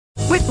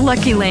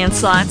Lucky Land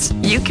Slots,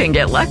 you can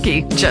get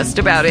lucky just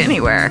about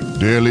anywhere.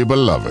 Dearly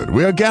beloved,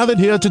 we are gathered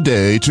here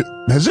today to...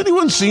 Has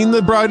anyone seen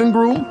the bride and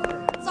groom?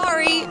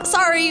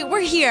 Sorry, we're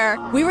here.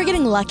 We were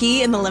getting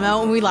lucky in the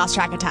limo and we lost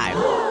track of time.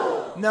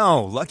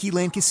 No, Lucky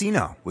Land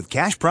Casino, with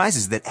cash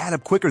prizes that add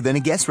up quicker than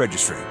a guest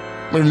registry.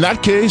 In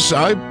that case,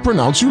 I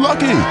pronounce you lucky.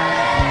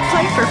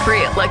 Play for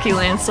free at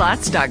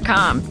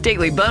LuckyLandSlots.com.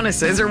 Daily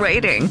bonuses are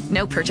waiting.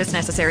 No purchase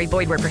necessary.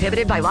 Void where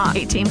prohibited by law.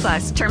 18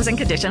 plus. Terms and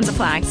conditions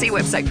apply. See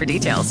website for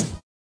details.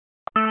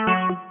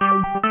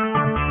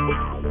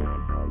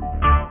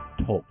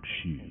 Talk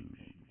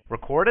shoes.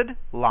 Recorded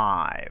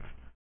live.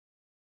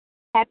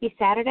 Happy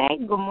Saturday.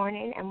 Good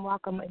morning and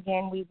welcome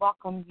again. We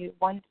welcome you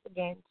once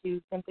again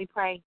to Simply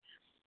Pray.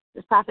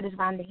 This prophet is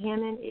Rhonda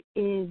Hammond. It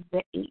is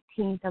the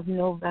 18th of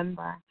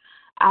November.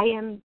 I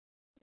am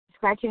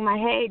scratching my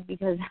head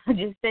because I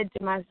just said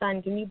to my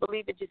son, can you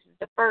believe it just is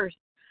the 1st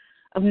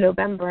of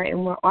November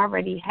and we're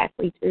already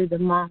halfway through the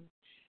month.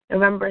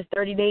 November is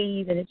 30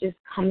 days and it just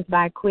comes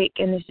by quick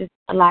and there's just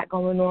a lot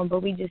going on,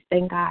 but we just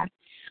thank God.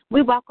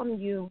 We welcome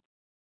you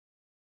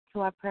to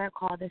our prayer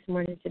call this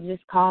morning to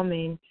just call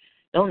in.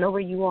 Don't know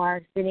where you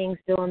are, sitting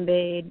still in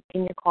bed,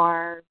 in your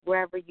car,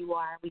 wherever you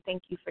are. We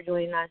thank you for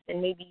joining us,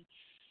 and maybe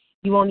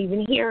you won't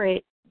even hear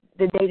it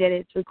the day that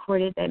it's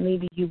recorded, that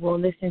maybe you will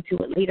listen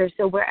to it later.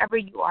 So wherever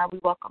you are, we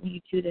welcome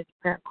you to this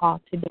prayer call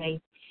today,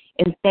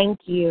 and thank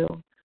you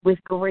with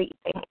great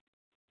thanks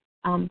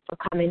for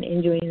coming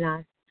and joining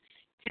us.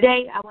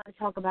 Today, I want to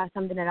talk about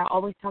something that I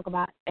always talk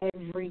about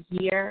every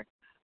year.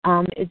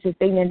 It's a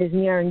thing that is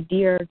near and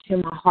dear to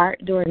my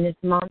heart during this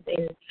month,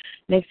 and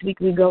next week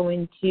we go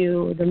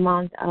into the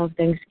month of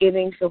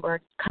Thanksgiving, so we're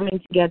coming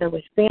together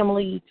with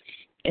family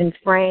and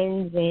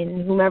friends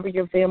and whomever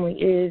your family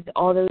is,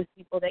 all those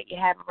people that you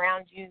have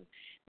around you,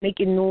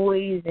 making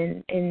noise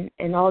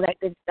and all that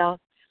good stuff.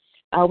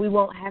 We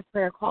won't have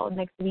prayer call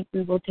next week.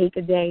 We will take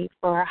a day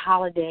for our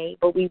holiday,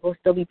 but we will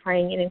still be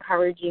praying and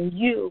encouraging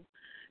you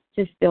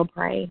to still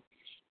pray.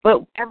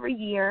 But every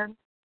year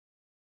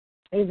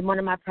is one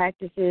of my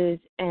practices,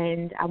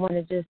 and I want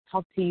to just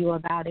talk to you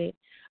about it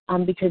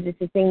because it's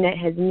a thing that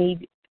has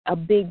made a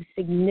big,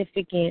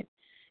 significant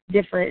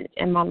difference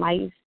in my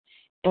life,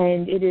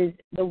 and it is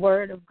the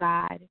Word of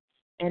God,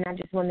 and I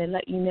just want to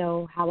let you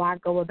know how I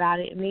go about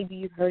it. Maybe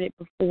you've heard it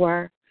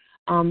before,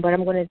 but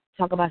I'm going to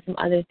talk about some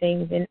other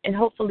things, and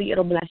hopefully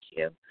it'll bless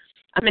you.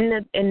 I'm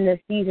in the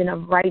season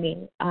of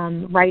writing.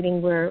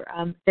 We're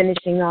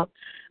finishing up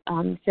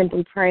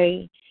Simply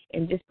Pray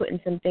and just putting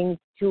some things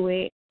to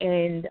it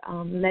and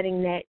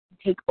letting that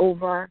take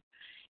over.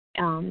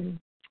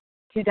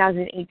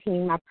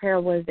 2018, my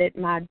prayer was that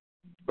my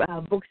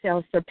book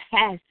sales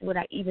surpassed what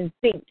I even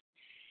think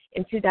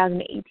in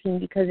 2018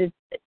 because it's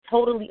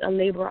totally a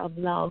labor of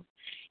love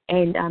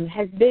and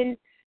has been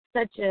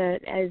such a,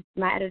 as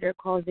my editor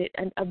calls it,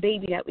 a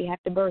baby that we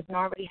have to birth, and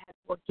I already have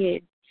 4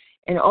 kids.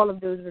 And all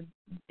of those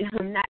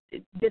were not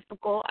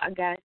difficult, I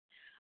guess,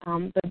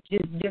 but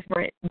just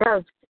different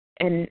births.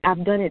 And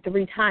I've done it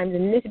 3 times,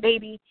 and this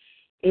baby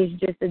is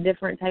just a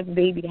different type of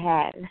baby to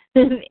have.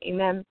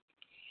 Amen.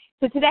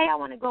 So today I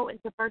want to go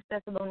into 1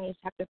 Thessalonians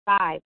chapter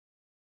 5.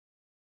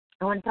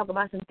 I want to talk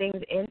about some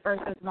things in 1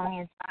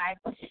 Thessalonians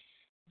 5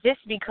 just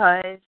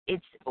because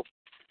it's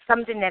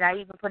something that I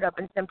even put up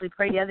in Simply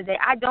Pray the other day.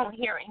 I don't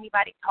hear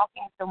anybody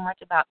talking so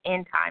much about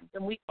end times,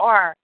 and we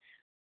are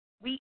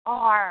in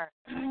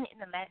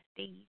the last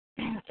days.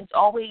 It's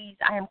always,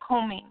 I am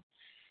combing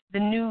the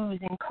news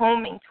and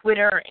combing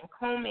Twitter and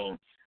combing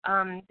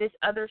this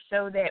other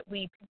show that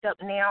we picked up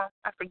now.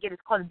 I forget,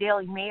 it's called the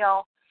Daily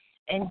Mail,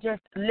 and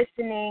just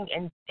listening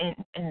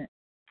and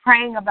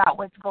praying about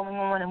what's going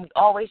on, and we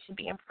always should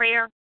be in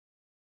prayer.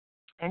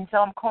 And so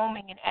I'm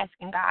combing and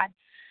asking God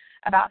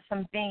about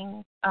some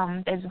things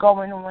that's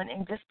going on,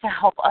 and just to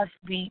help us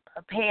be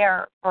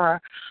prepared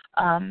for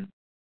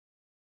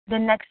the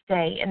next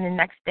day and the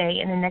next day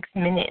and the next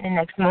minute and the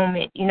next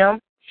moment, you know.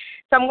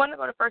 So I'm going to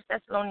go to 1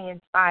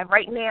 Thessalonians 5.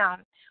 Right now,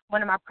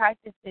 one of my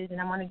practices, and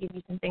I want to give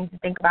you some things to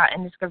think about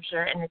in the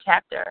scripture, in the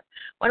chapter.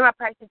 One of my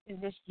practices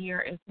this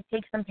year is to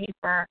take some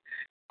paper,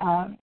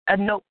 a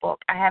notebook.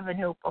 I have a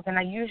notebook, and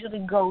I usually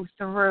go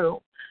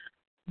through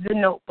the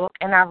notebook,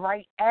 and I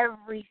write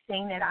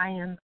everything that I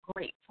am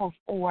grateful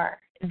for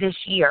this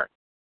year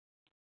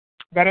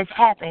that has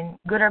happened,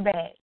 good or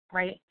bad,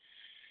 right?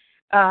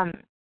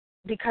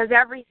 Because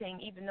everything,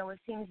 even though it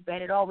seems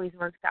bad, it always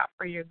works out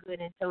for your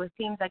good. And so it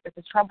seems like it's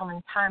a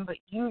troubling time, but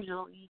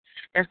usually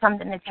there's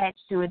something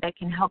attached to it that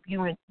can help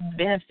you and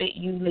benefit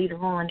you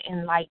later on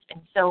in life.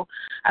 And so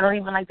I don't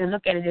even like to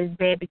look at it as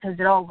bad because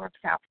it all works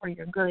out for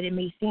your good. It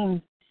may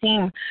seem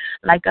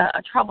like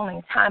a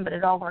troubling time, but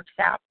it all works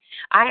out.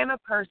 I am a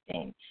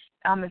person,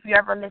 if you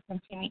ever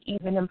listen to me,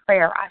 even in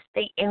prayer, I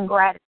stay in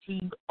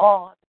gratitude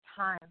all the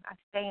time. I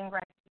stay in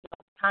gratitude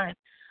all the time.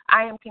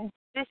 I am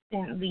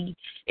consistently,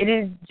 it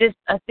is just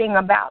a thing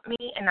about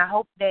me, and I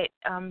hope that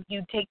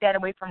you take that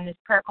away from this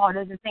prayer call.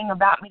 There's a thing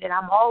about me that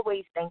I'm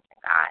always thanking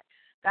God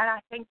God, I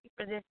thank you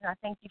for this and I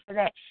thank you for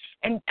that.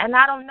 And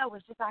I don't know,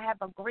 it's just I have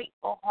a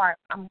grateful heart.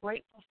 I'm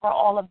grateful for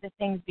all of the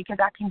things because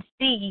I can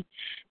see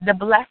the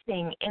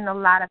blessing in a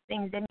lot of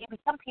things that maybe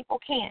some people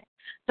can't.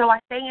 So I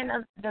stay in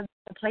the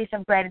place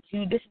of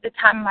gratitude. This is the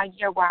time of my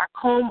year where I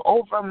comb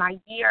over my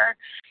year,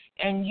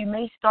 and you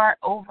may start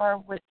over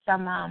with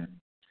some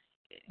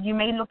you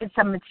may look at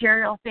some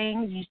material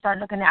things. You start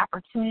looking at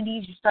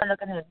opportunities. You start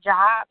looking at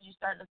jobs. You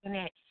start looking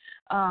at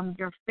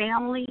your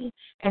family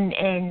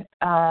and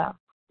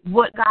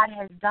what God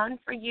has done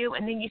for you.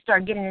 And then you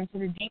start getting into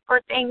the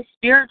deeper things,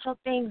 spiritual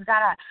things.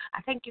 God,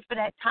 I thank you for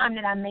that time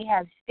that I may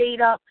have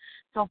stayed up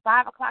till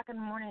 5 o'clock in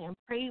the morning and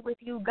prayed with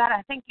you. God,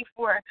 I thank you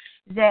for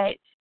that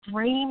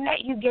dream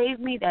that you gave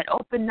me that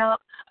opened up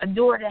a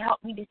door to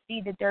help me to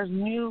see that there's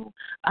new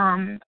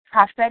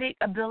prophetic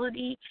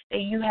ability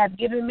that you have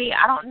given me.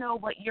 I don't know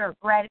what your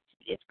gratitude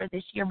is for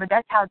this year, but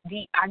that's how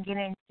deep I get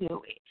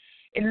into it.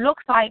 It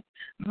looks like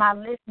my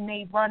list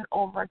may run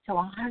over to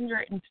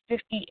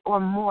 150 or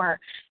more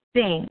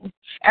things.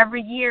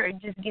 Every year it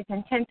just gets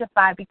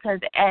intensified because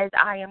as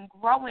I am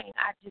growing,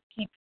 I just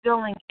keep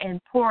filling and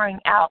pouring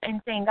out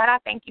and saying, God, I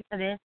thank you for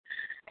this.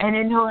 And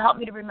then he'll help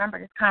me to remember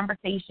this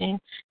conversation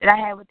that I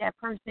had with that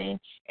person.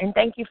 And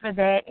thank you for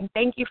that. And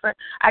thank you for,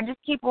 I just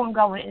keep on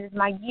going. It is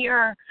my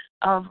year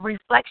of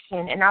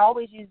reflection. And I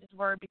always use this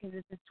word because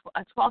it's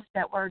a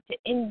 12-step word to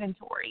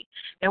inventory.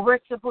 That we're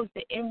supposed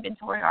to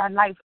inventory our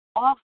life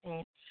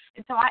often.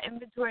 And so I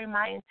inventory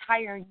my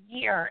entire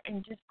year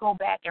and just go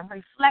back and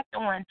reflect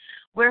on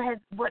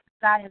what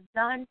God has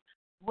done,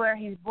 where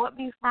he's brought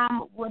me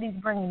from, what he's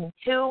bringing me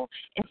to.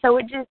 And so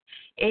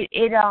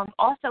it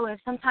also is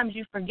sometimes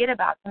you forget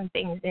about some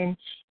things and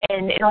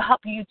it'll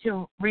help you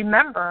to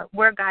remember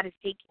where God is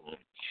taking you.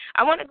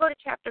 I want to go to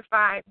chapter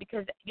 5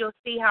 because you'll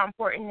see how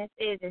important this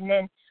is. And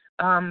then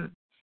I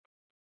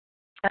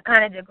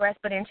kind of digress,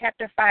 but in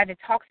chapter 5 it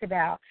talks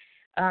about,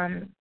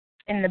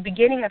 in the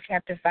beginning of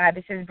chapter 5,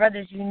 it says,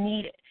 brothers,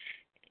 you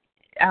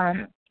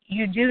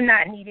do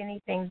not need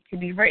anything to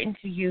be written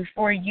to you,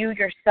 for you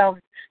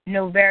yourselves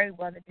know very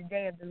well that the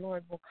day of the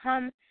Lord will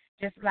come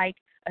just like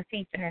a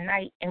thief in the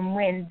night. And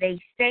when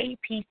they say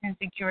peace and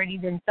security,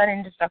 then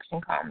sudden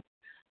destruction comes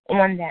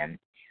on them,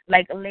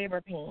 like labor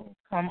pains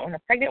come on a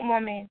pregnant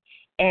woman,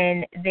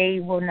 and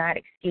they will not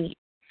escape.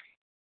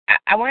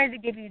 I wanted to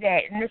give you that,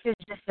 and this is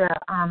just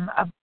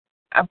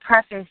a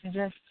preface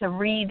just to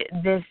read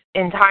this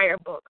entire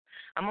book.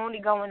 I'm only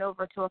going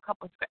over to a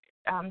couple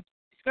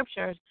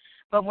scriptures,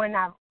 but when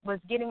I was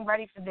getting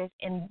ready for this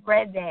and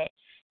read that,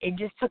 it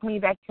just took me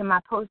back to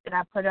my post that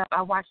I put up.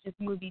 I watched this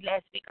movie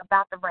last week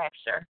about the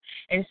rapture,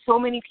 and so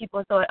many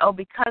people thought,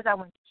 because I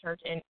went to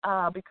church and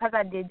because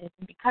I did this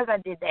and because I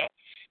did that,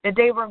 that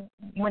they were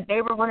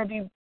going to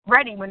be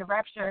ready when the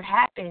rapture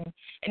happened.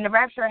 And the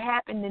rapture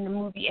happened in the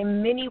movie,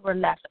 and many were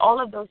left. All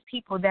of those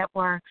people that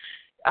were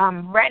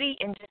ready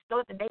and just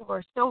thought that they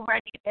were so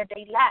ready that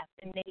they left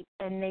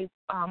and they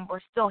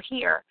were still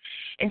here.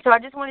 And so I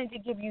just wanted to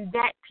give you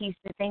that piece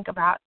to think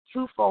about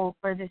twofold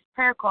for this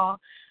prayer call,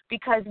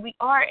 because we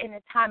are in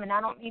a time, and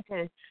I don't need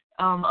to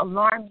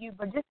alarm you,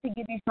 but just to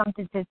give you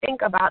something to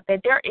think about,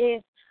 that there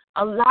is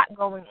a lot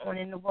going on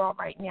in the world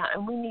right now,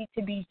 and we need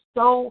to be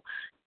so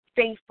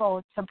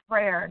faithful to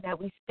prayer that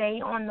we stay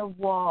on the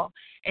wall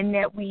and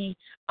that we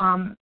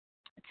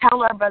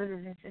tell our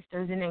brothers and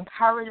sisters and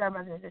encourage our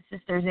brothers and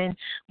sisters. And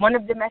one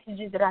of the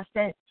messages that I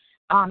sent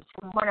to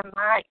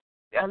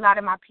a lot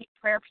of my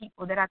prayer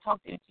people that I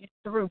talked to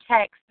through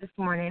text this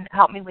morning,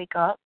 help me wake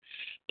up,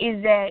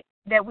 is that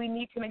we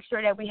need to make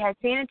sure that we had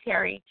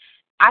sanitary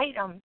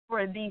items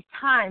for these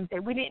times,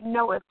 that we didn't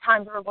know if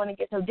times were going to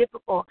get so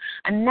difficult.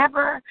 My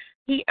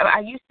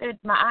aunt used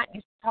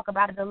to talk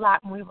about it a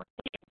lot when we were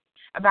kids,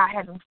 about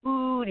having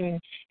food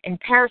and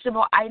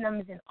perishable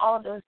items and all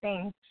of those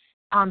things.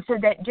 So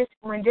that just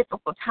when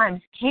difficult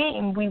times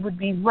came, we would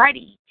be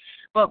ready.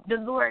 But the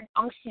Lord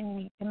unctioned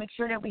me to make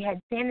sure that we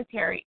had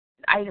sanitary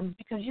items,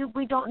 because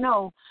we don't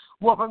know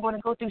what we're going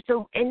to go through.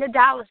 So in the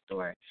dollar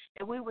store,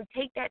 that we would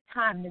take that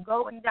time to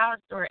go in the dollar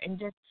store and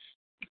just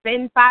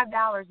spend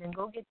 $5 and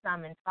go get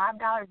some, and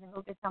 $5 and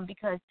go get some,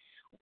 because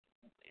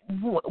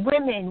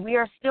women, we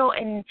are still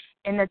in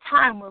a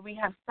time where we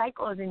have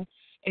cycles and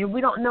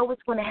we don't know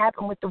what's going to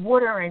happen with the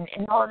water and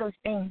all of those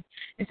things.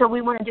 And so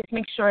we want to just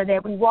make sure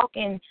that we walk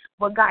in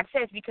what God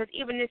says, because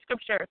even this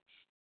scripture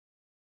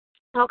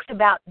talks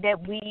about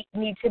that we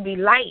need to be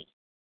light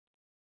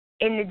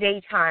in the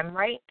daytime,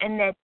 right? And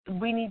that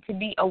we need to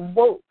be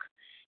awoke.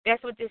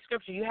 That's what this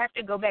scripture, you have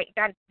to go back,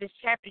 this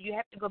chapter, you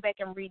have to go back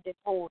and read this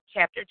whole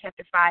chapter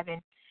 5.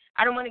 And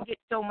I don't want to get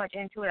so much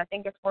into it. I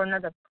think it's for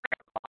another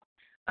prayer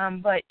call.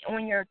 But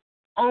on your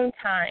own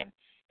time,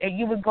 that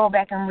you would go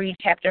back and read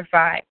chapter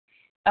 5.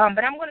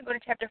 But I'm going to go to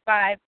chapter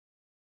 5,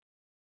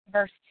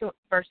 verse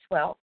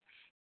 12.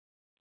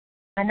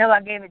 I know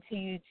I gave it to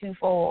you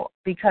twofold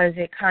because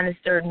it kind of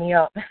stirred me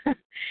up.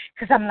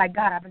 Because I'm like,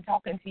 God, I've been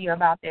talking to you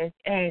about this,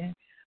 and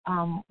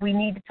we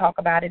need to talk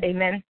about it.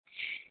 Amen.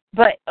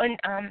 But in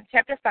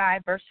chapter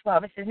 5, verse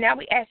 12, it says, now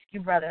we ask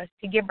you, brothers,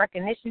 to give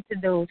recognition to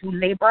those who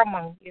labor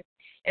among you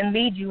and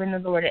lead you in the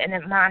Lord and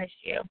admonish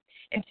you,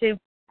 and to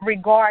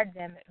regard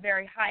them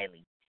very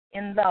highly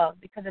in love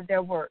because of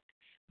their work.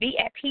 Be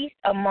at peace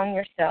among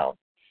yourselves.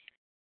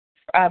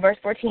 Verse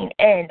 14,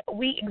 and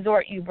we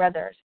exhort you,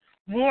 brothers,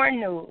 warn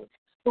those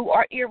who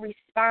are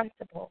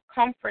irresponsible,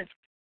 comfort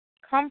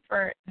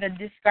the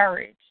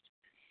discouraged,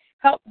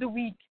 help the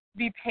weak,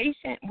 be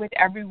patient with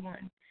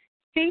everyone.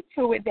 See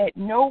to it that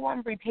no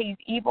one repays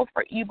evil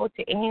for evil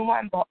to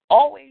anyone, but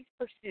always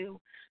pursue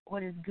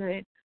what is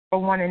good for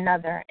one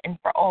another and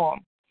for all.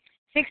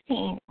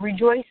 16,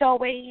 rejoice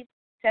always.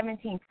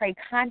 17, pray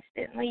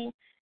constantly.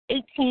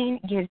 18,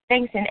 give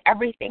thanks in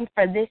everything,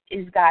 for this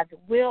is God's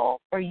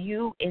will for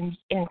you in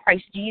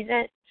Christ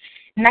Jesus.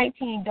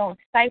 19, don't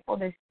stifle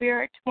the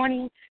Spirit.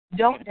 20,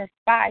 don't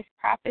despise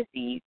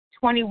prophecy.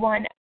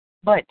 21,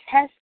 but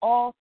test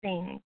all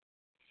things.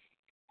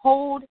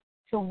 Hold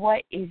to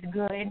what is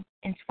good.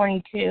 And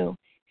 22,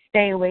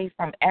 stay away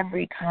from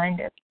every kind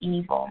of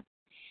evil.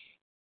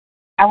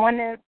 I want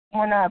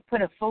to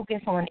put a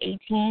focus on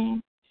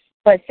 18.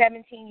 But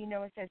 17,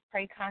 it says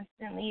pray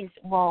constantly.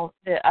 Well,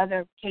 the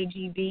other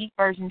KJV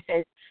version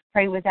says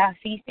pray without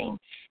ceasing.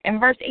 And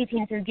verse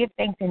 18 says give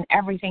thanks in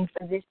everything,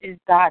 for this is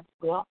God's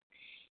will.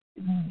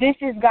 This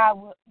is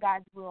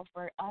God's will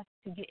for us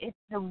to get. It's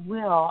the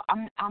will.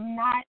 I'm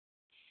not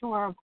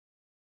sure of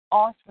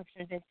all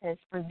scripture that says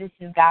for this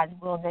is God's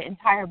will. The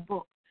entire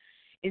book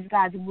is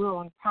God's will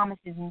and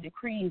promises and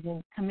decrees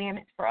and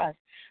commandments for us.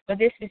 But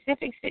this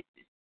specific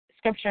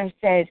scripture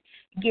says,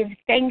 give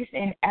thanks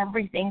in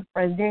everything,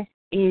 for this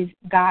is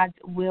God's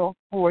will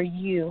for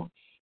you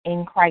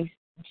in Christ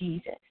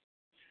Jesus.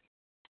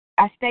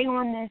 I stay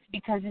on this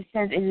because it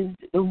says it is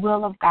the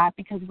will of God,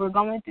 because we're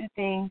going through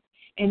things,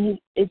 and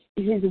it's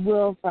His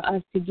will for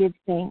us to give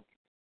thanks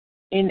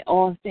in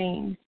all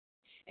things.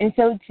 And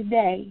so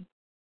today,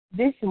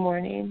 this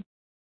morning,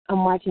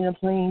 I'm watching a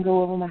plane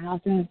go over my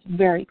house, and it's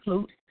very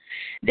close.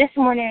 This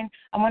morning,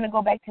 I want to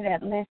go back to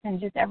that list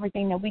and just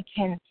everything that we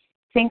can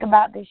think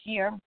about this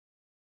year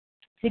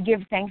to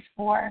give thanks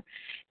for,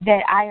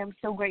 that I am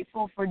so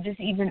grateful for just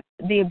even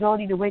the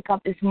ability to wake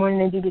up this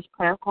morning and do this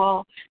prayer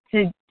call,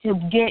 to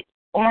get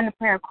on the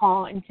prayer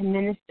call and to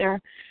minister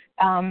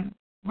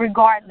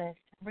regardless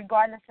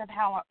of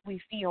how we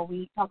feel.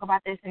 We talk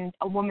about this in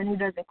A Woman Who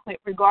Doesn't Quit,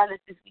 regardless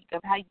this week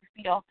of how you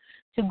feel,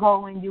 to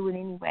go and do it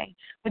anyway.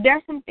 But there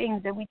are some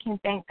things that we can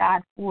thank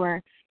God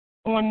for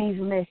on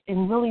these lists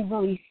and really,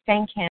 really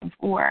thank Him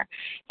for.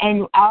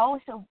 And I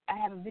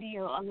have a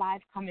video, a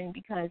live coming,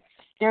 because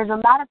there's a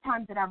lot of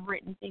times that I've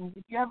written things.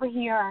 If you ever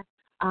hear,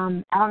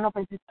 I don't know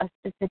if it's a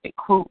specific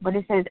quote, but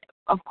it says,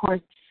 of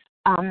course,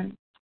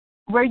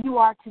 where you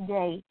are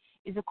today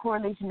is a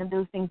correlation of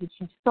those things that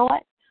you've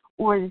thought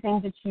or the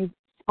things that you've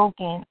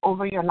spoken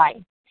over your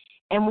life.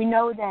 And we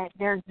know that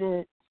there's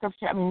the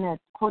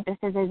quote that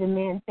says, as a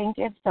man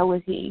thinketh, so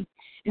is he.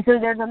 And so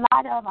there's a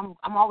lot of,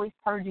 I'm always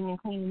purging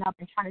and cleaning up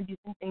and trying to do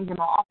some things in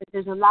my office.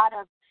 There's a lot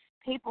of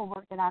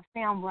paperwork that I've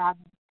found where I've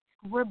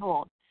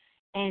scribbled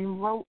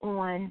and wrote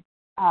on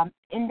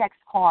index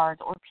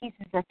cards or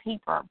pieces of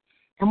paper.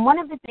 And one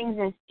of the things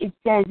that it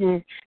says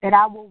is that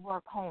I will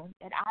work home,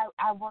 that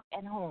I work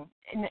at home.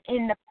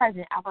 In the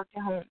present, I work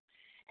at home.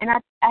 And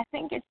I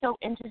think it's so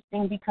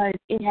interesting because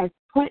it has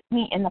put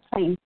me in a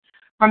place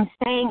from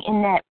staying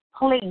in that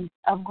place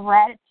of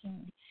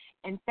gratitude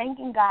and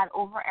thanking God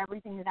over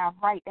everything that I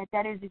write,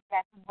 that is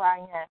exactly where I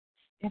am.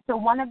 And so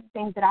one of the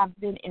things that I've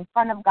been in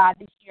front of God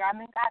this year,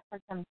 I'm in God for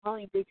some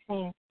really big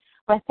things,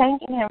 but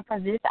thanking Him for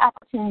this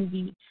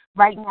opportunity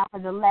right now for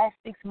the last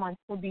 6 months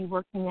to be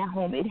working at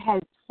home. It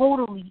has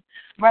totally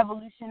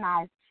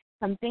revolutionized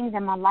some things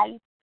in my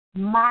life,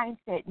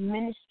 mindset,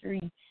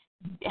 ministry,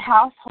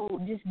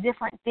 household, just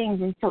different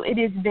things. And so it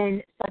has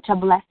been such a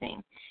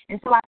blessing. And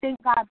so I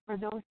thank God for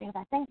those things.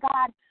 I thank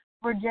God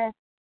for just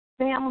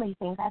family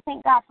things. I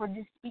thank God for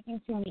just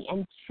speaking to me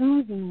and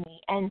choosing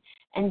me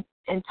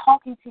and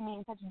talking to me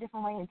in such a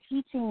different way and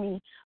teaching me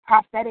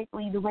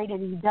prophetically the way that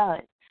He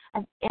does.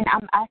 And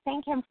I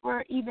thank Him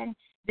for even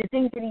the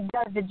things that He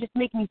does that just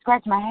make me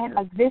scratch my head.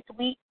 Like this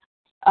week,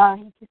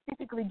 He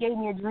specifically gave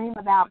me a dream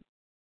about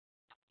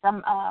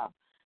some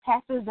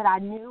pastors that I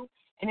knew,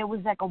 and it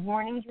was like a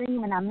warning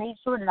dream, and I made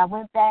sure that I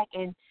went back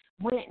and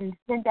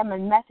sent them a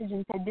message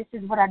and said, this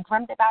is what I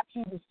dreamt about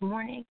you this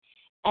morning.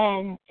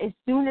 And as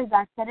soon as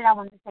I said it, I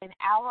wanted to say an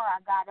hour,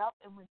 I got up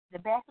and went to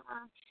the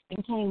bathroom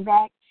and came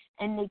back,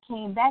 and they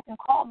came back and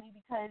called me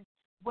because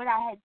what I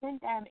had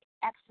sent them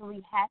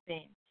actually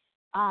happened.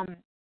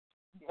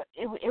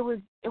 It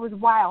was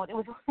wild. It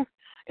was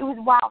it was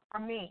wild for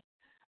me.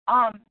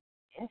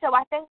 And so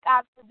I thank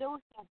God for those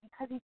things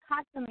because He's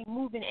constantly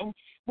moving. And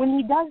when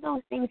He does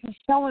those things, He's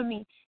showing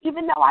me,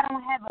 even though I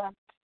don't have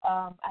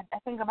I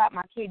think about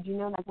my kids,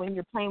 like when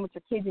you're playing with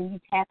your kids and you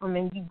tap them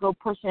and you go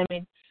push them.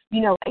 And,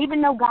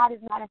 even though God is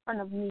not in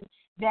front of me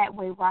that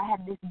way, where I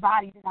have this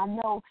body that I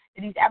know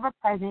that He's ever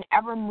present,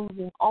 ever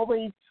moving,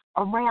 always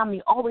around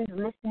me, always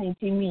listening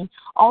to me,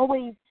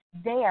 always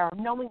there,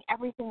 knowing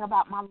everything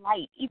about my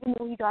life, even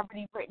though he's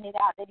already written it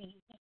out, that he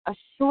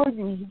assures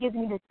me, he gives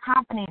me this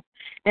confidence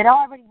that I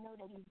already know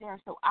that he's there.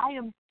 So I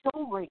am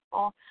so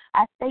grateful.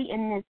 I stay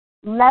in this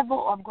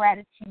level of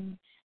gratitude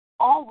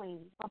always.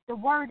 But the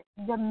word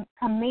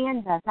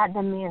commands us, not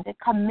demands, it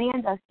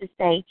commands us to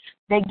say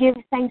that give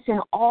thanks in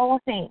all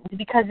things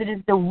because it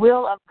is the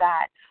will of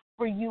God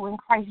for you in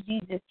Christ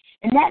Jesus.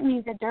 And that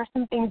means that there are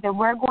some things that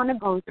we're going to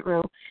go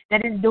through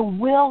that is the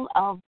will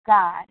of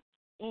God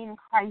in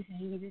Christ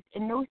Jesus.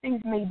 And those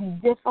things may be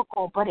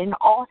difficult, but in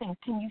all things,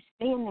 can you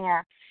stand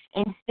there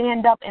and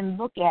stand up and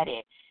look at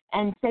it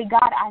and say,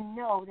 God, I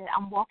know that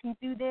I'm walking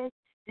through this.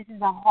 This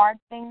is a hard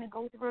thing to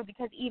go through,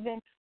 because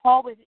even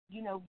Paul was,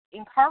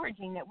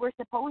 encouraging that we're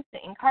supposed to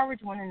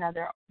encourage one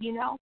another,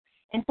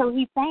 And so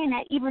he's saying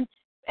that even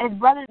as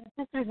brothers and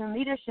sisters in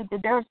leadership,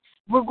 that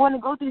we're going to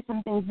go through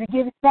some things. We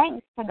give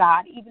thanks to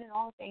God, even in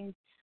all things,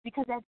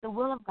 because that's the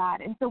will of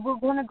God. And so we're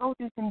going to go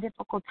through some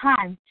difficult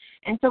times.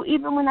 And so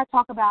even when I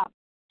talk about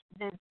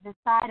the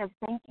side of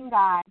thanking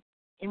God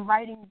and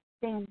writing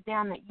things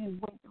down that you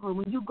went through,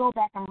 when you go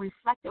back and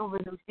reflect over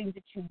those things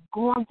that you've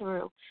gone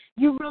through,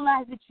 you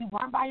realize that you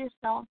weren't by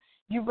yourself.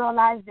 You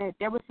realize that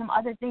there were some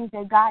other things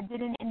that God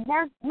didn't, and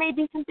there may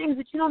be some things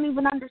that you don't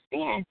even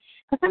understand.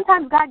 Because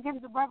sometimes God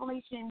gives a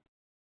revelation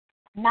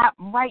not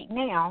right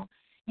now.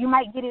 You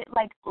might get it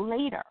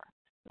later.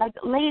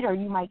 Later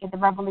you might get the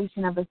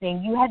revelation of a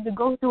thing. You had to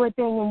go through a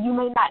thing and you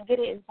may not get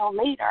it until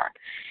later.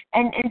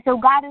 And so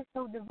God is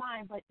so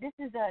divine, but this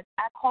is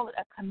I call it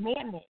a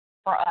commandment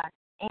for us.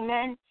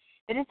 Amen.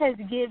 That it says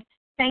give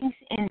thanks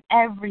in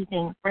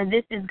everything, for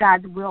this is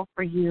God's will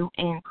for you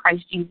in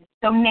Christ Jesus.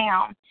 So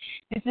now,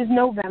 this is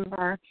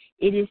November.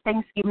 It is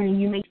Thanksgiving,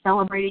 and you may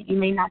celebrate it. You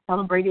may not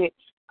celebrate it.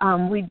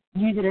 We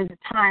use it as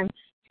a time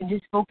to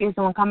just focus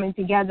on coming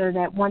together,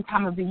 that one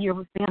time of the year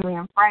with family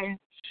and friends.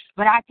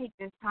 But I take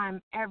this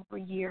time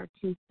every year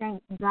to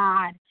thank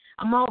God.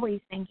 I'm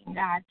always thanking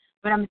God,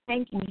 but I'm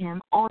thanking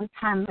Him all the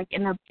time,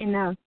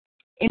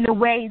 in a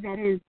way that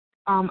is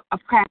a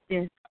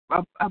practice,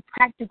 a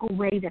practical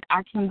way that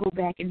I can go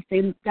back and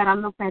say, God, I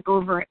look back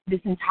over this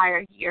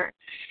entire year,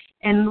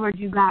 and Lord,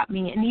 you got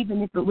me. And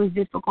even if it was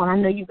difficult, I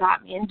know you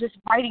got me. And just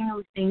writing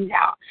those things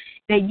out,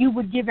 that you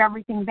would give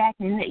everything back,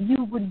 and that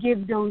you would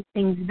give those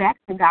things back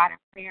to God in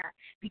prayer.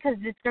 Because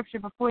the scripture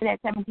before that,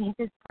 17,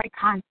 says pray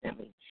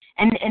constantly.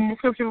 And the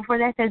scripture before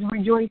that says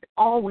rejoice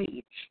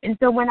always. And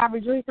so when I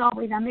rejoice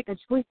always, I make a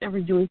choice to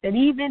rejoice, that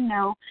even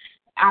though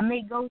I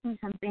may go through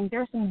some things,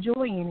 there's some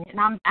joy in it,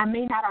 and I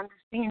may not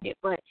understand it,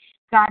 but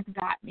God's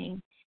got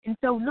me. And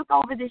so look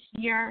over this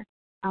year,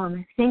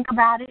 think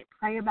about it,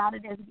 pray about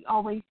it, as we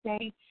always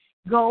say.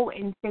 Go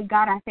and say,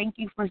 God, I thank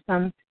you for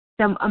some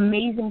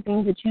amazing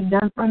things that you've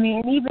done for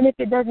me. And even if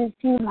it doesn't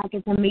seem like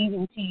it's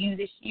amazing to you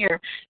this year,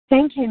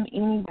 thank Him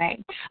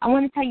anyway. I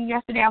want to tell you,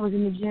 yesterday I was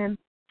in the gym,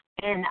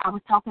 and I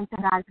was talking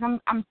to God.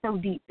 I'm so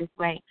deep this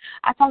way.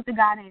 I talk to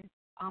God, and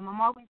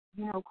I'm always,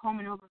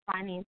 combing over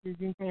finances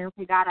and saying,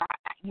 okay, God,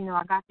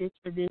 I got this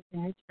for this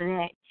and this for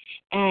that.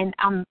 And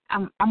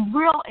I'm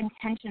real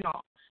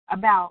intentional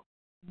about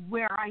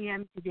where I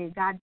am today.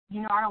 God,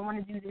 I don't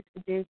want to do this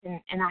for this,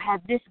 and I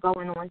have this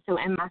going on. So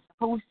am I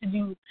supposed to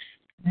do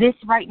this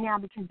right now?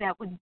 Because that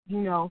would,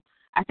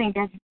 I think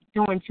that's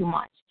doing too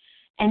much.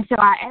 And so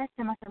I asked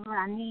Him, I said, Lord,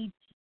 I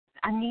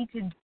need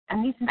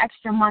some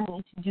extra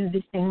money to do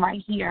this thing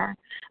right here.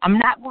 I'm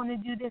not going to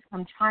do this.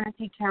 I'm trying to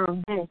take care of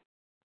this.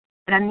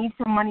 But I need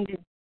some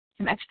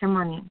extra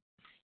money.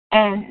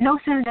 And no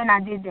sooner than I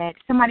did that,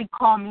 somebody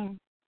called me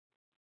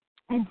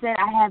and said,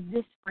 I have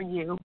this for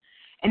you.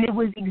 And it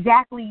was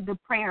exactly the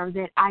prayer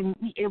that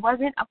it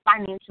wasn't a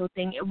financial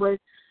thing. It was,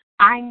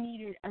 I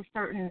needed a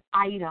certain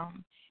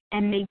item.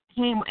 And they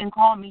came and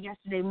called me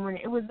yesterday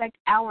morning. It was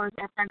hours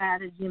after I got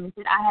out of the gym and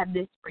said, I have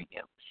this for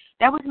you.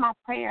 That was my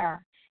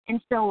prayer. And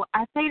so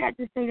I say that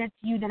to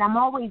you, that I'm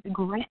always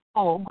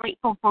grateful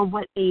for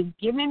what they've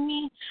given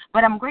me,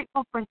 but I'm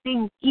grateful for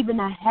things even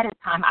ahead of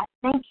time. I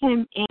thank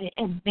Him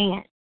in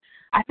advance.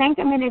 I thank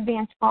Him in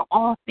advance for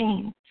all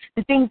things,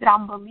 the things that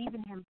I'm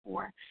believing Him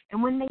for.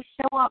 And when they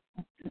show up,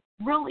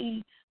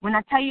 really, when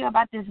I tell you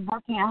about this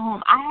working at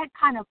home, I had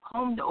kind of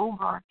combed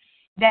over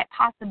that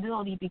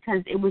possibility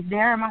because it was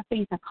there in my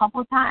face a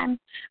couple times,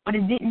 but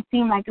it didn't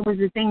seem like it was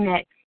the thing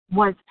that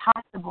was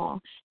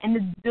possible.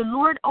 And the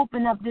Lord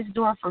opened up this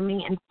door for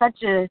me in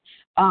such a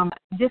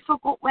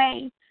difficult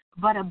way,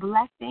 but a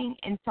blessing.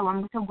 And so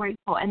I'm so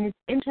grateful. And it's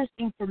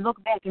interesting to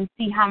look back and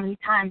see how many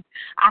times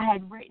I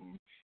had written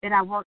that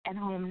I work at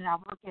home, and I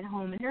work at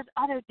home. And there's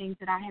other things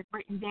that I had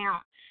written down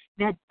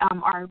that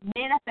are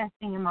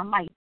manifesting in my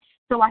life.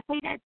 So I say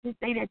that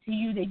to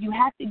you, that you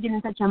have to get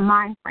in such a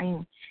mind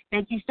frame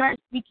that you start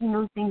speaking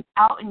those things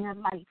out in your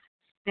life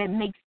that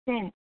makes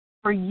sense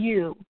for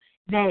you,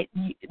 that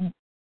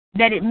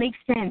it makes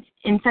sense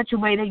in such a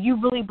way that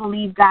you really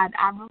believe, God,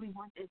 I really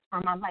want this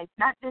for my life.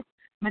 Not just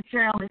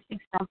materialistic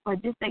stuff,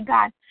 but just say,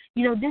 God,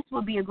 this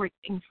will be a great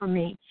thing for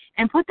me.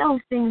 And put those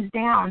things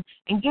down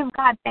and give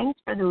God thanks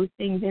for those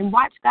things and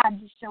watch God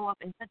just show up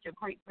in such a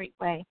great, great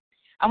way.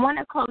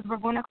 We're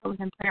going to close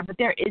in prayer, but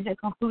there is a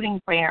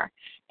concluding prayer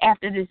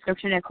after this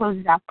scripture that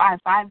closes out 5.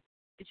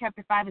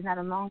 Chapter 5 is not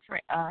a long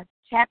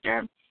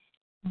chapter,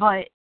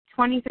 but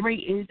 23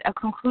 is a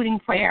concluding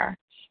prayer.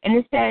 And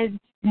it says,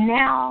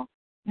 now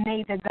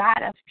may the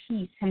God of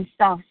peace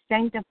himself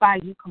sanctify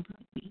you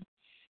completely,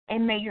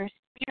 and may your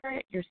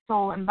spirit, your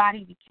soul, and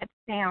body be kept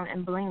sound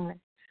and blameless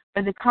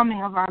for the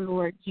coming of our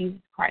Lord Jesus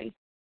Christ.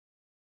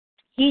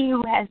 He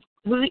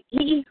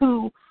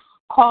who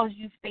calls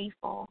you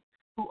faithful,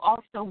 who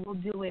also will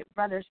do it.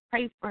 Brothers,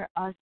 pray for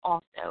us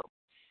also.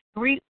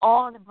 Greet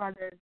all the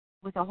brothers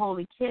with a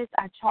holy kiss.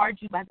 I charge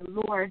you by the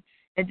Lord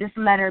that this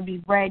letter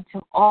be read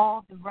to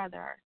all the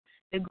brothers.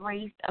 The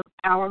grace of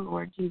our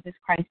Lord Jesus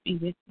Christ be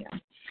with you.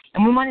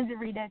 And we wanted to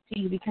read that to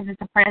you because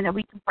it's a prayer that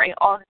we can pray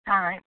all the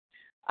time.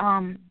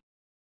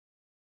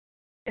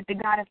 That the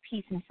God of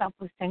peace himself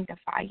will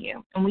sanctify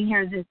you. And we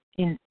hear this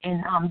in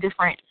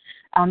different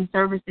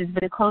services,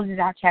 but it closes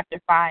out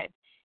chapter 5.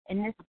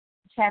 And this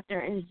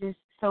chapter is just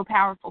so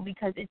powerful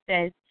because it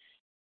says,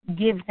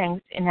 give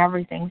thanks in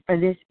everything, for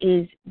this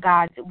is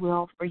God's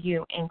will for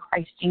you in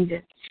Christ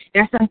Jesus.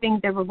 There's some things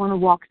that we're going to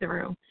walk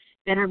through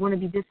that are going to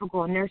be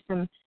difficult, and there's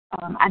some,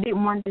 I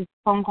didn't want this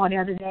phone call the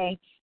other day.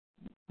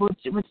 Which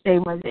day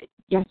was it?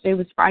 Yesterday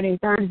was Friday,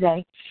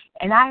 Thursday,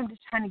 and I'm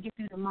just trying to get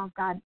through the month.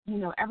 God,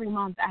 every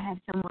month I have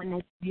someone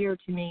that's dear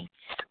to me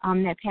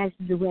that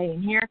passes away,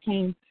 and here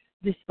came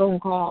this phone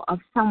call of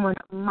someone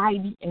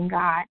mighty in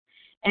God.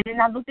 And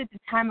then I looked at the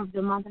time of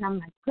the month, and I'm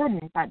like,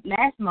 goodness,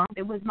 last month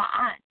it was my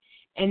aunt,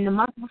 and the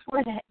month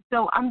before that.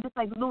 So I'm just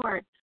like,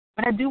 Lord,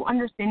 but I do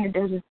understand that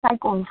there's a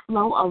cycle and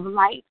flow of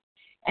life,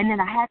 and that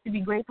I have to be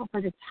grateful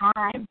for the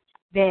time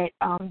that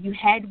you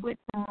had with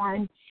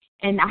someone.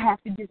 And I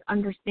have to just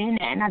understand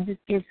that, and I just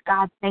give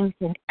God thanks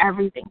in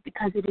everything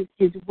because it is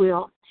his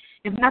will.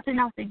 If nothing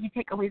else that you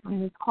take away from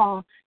this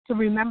call, to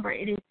remember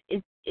it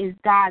is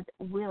God's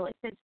will. It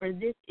says, for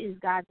this is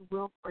God's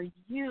will for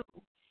you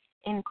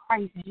in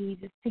Christ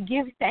Jesus, to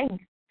give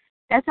thanks.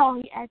 That's all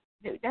he asked.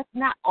 That's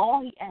not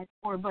all he asked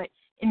for, but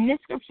in this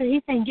scripture,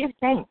 he's saying give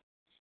thanks.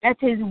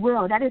 That's his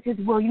will. That is his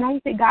will. You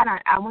say, God,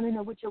 I want to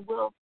know what your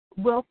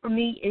will for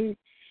me is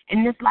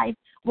in this life.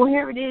 Well,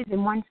 here it is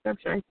in one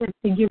scripture. It says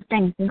to give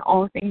thanks in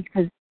all things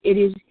because it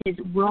is his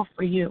will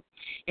for you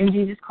in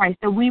Jesus Christ.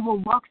 So we will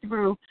walk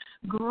through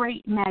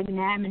great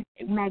magnanimous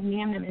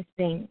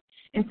things,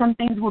 and some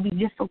things will be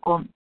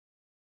difficult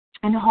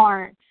and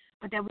hard,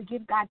 but that we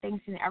give God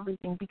thanks in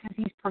everything because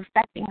he's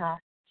perfecting us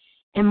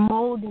and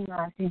molding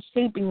us and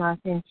shaping us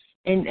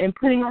and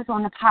putting us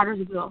on the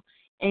potter's wheel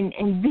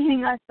and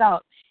beating us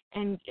up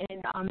and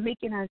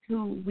making us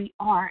who we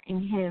are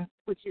in him,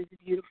 which is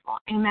beautiful.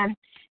 Amen.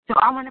 So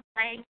I want to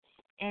pray,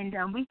 and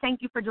we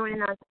thank you for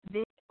joining us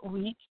this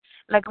week.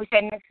 Like we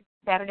said, next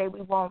Saturday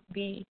we won't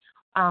be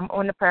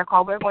on the prayer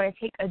call. We're going to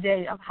take a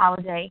day of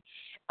holiday.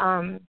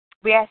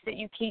 We ask that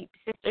you keep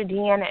Sister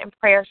Deanna in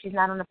prayer. She's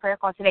not on the prayer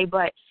call today,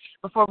 but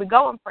before we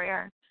go in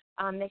prayer,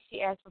 that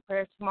she asked for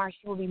prayer tomorrow.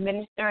 She will be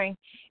ministering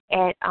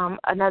at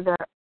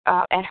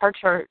at her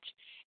church.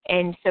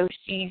 And so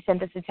she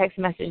sent us a text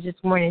message this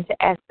morning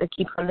to ask to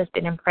keep her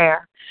lifted in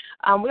prayer.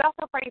 We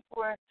also prayed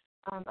for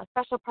a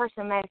special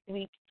person last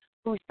week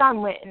whose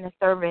son went in the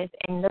service,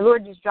 and the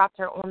Lord just dropped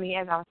her on me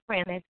as I was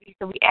praying last week.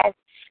 So we ask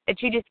that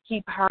you just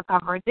keep her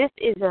covered. This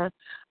is a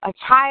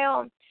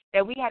child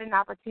that we had an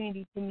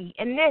opportunity to meet.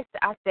 And this,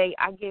 I say,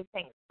 I give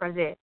thanks for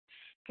this.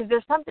 Because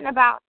there's something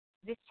about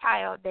this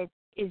child that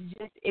is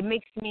just, it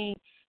makes me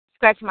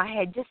scratch my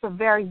head. Just a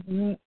very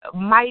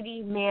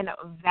mighty man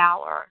of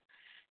valor.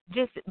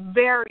 Just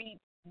very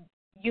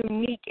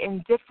unique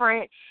and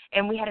different,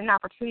 and we had an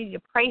opportunity to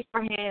pray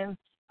for him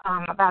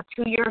about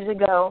 2 years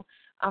ago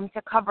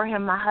to cover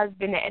him, my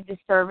husband, at the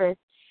service.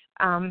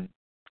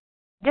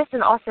 Just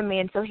an awesome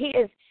man. So he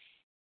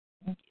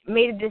has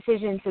made a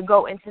decision to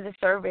go into the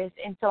service,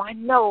 and so I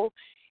know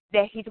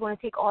that he's going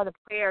to take all the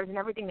prayers and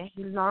everything that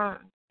he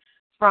learned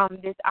from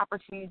this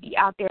opportunity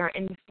out there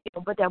in the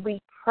field, but that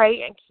we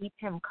pray and keep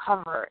him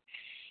covered.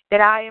 That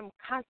I am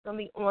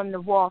constantly on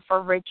the wall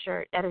for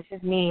Richard. That is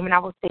his name, and I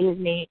will say his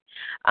name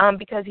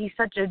because he's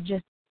such a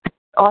just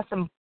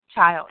awesome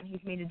child, and he's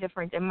made a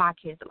difference in my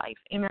kid's life.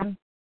 Amen.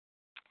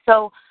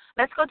 So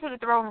let's go to the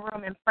throne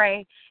room and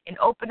pray and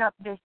open up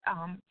this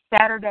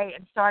Saturday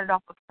and start it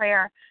off with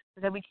prayer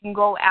so that we can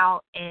go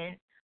out and,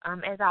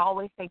 as I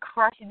always say,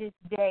 crush this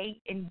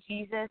day in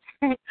Jesus.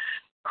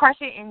 Crush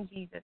it in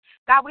Jesus.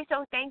 God, we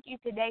so thank you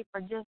today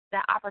for just the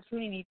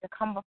opportunity to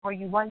come before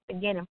you once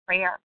again in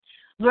prayer.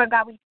 Lord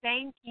God, we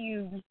thank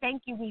you. We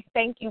thank you. We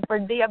thank you for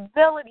the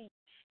ability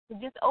to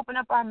just open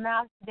up our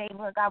mouths today,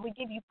 Lord God. We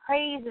give you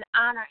praise and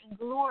honor and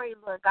glory,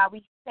 Lord God.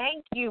 We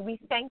thank you. We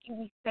thank you.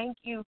 We thank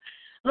you.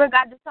 Lord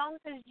God, the song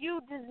says you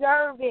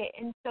deserve it.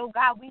 And so,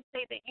 God, we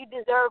say that you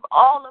deserve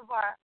all of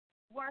our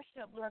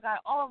worship, Lord God,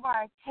 all of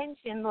our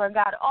attention, Lord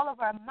God, all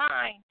of our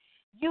mind.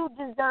 You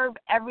deserve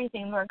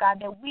everything, Lord God,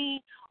 that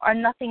we are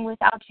nothing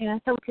without you.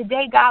 And so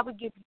today, God, we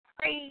give you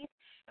praise.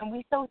 And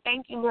we so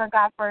thank you, Lord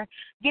God, for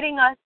getting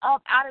us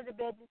up out of the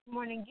bed this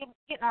morning,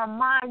 getting our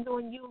minds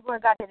on you,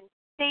 Lord God, that is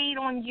stayed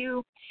on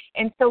you.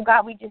 And so,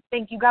 God, we just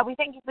thank you. God, we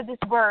thank you for this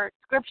word,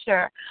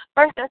 scripture.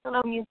 1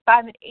 Thessalonians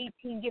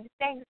 5:18, give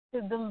thanks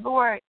to the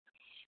Lord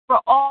for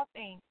all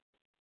things,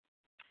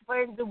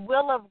 for it's the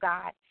will of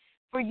God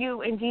for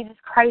you in Jesus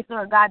Christ,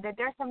 Lord God, that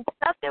there's some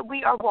stuff that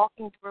we are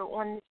walking through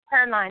on this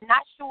prayer line.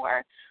 Not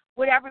sure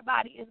what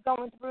everybody is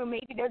going through.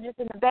 Maybe they're just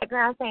in the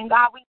background saying,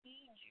 God, we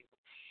need you.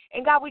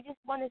 And God, we just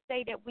want to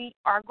say that we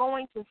are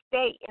going to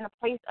stay in a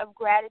place of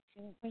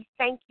gratitude. We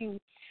thank you.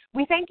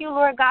 We thank you,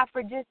 Lord God,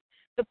 for just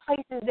the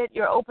places that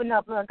you're opening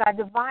up, Lord God,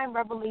 divine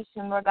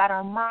revelation, Lord God,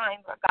 our mind,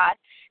 Lord God,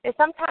 that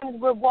sometimes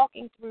we're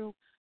walking through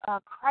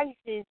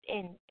crisis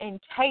and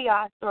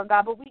chaos, Lord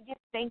God, but we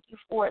just thank you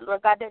for it,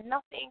 Lord God, that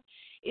nothing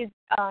is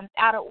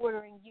out of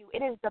order in you.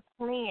 It is the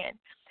plan.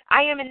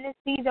 I am in this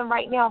season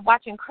right now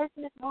watching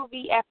Christmas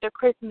movie after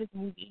Christmas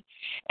movie,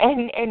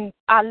 and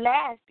I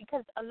laugh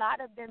because a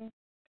lot of them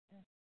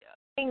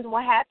things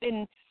will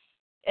happen,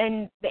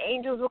 and the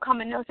angels will come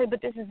and they'll say, but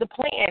this is the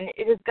plan.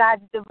 It is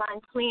God's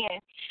divine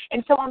plan.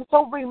 And so I'm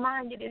so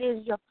reminded it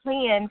is your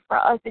plan for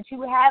us, that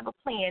you have a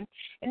plan,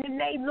 and it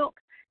may look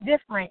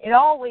different. It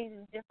always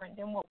is different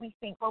than what we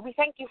think. But we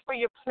thank you for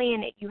your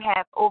plan that you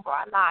have over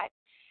our lives.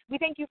 We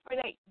thank you for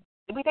that.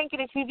 We thank you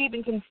that you've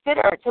even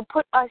considered to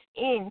put us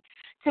in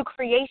to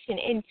creation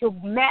and to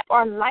map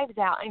our lives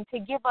out and to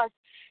give us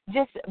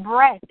just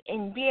breath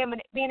and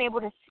being able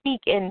to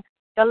speak in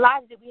the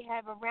lives that we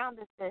have around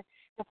us, the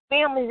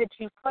families that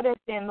you've put us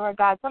in, Lord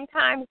God.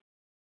 Sometimes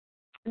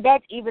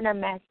that's even a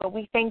mess, but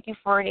we thank you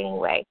for it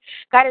anyway.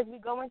 God, as we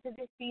go into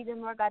this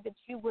season, Lord God, that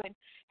you would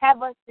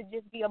have us to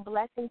just be a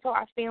blessing to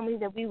our families,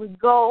 that we would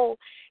go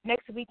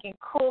next week and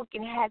cook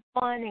and have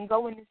fun and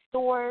go in the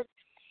stores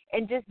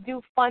and just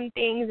do fun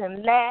things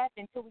and laugh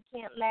until we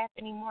can't laugh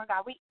anymore.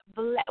 God,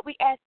 we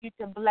ask you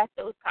to bless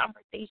those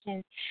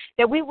conversations,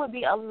 that we would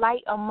be a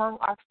light among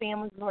our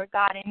families, Lord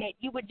God, and that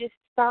you would just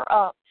stir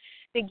up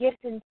the gifts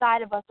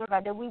inside of us, Lord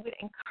God, that we would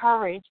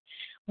encourage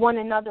one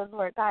another,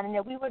 Lord God, and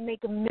that we would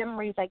make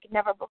memories like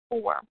never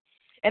before.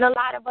 And a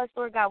lot of us,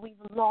 Lord God, we've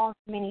lost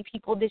many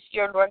people this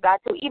year, Lord God.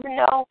 So even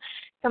though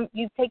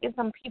you've taken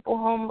some people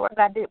home, Lord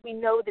God, that we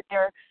know that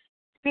their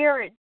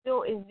spirit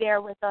still is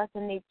there with us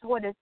and they've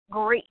taught us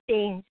great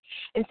things.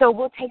 And so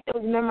we'll take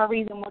those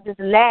memories and we'll just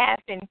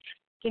laugh and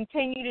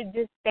continue to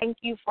just thank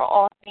you for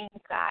all things,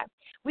 God.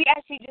 We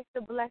ask you just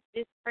to bless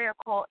this prayer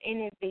call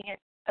in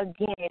advance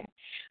again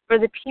for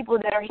the people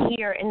that are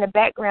here in the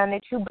background,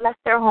 that you bless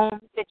their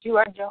homes, that you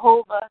are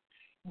Jehovah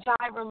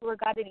Jireh, Lord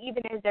God, that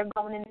even as they're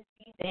going in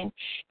the season,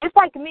 just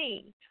like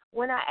me,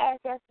 when I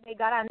asked yesterday,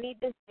 God, I need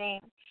this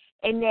thing,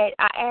 and that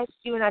I asked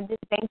you and I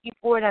just thank you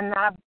for it, and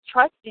I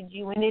trusted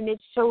you, and then it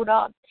showed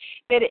up,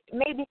 that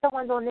maybe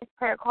someone's on this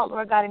prayer call,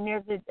 Lord God, and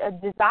there's a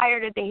desire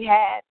that they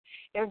have,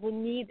 there's a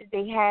need that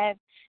they have,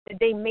 that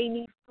they may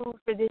need food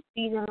for this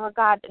season, Lord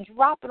God,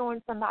 drop it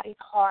on somebody's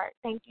heart.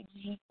 Thank you,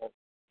 Jesus.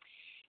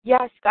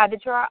 Yes, God,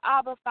 that you're our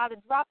Abba, Father,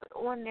 drop it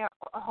on their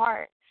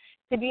heart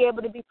to be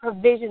able to be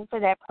provision for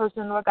that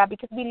person, Lord God,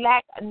 because we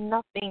lack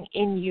nothing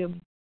in you,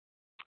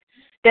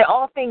 that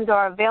all things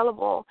are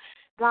available,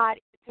 God,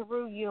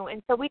 through you.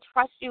 And so we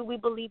trust you. We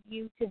believe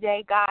you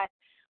today, God.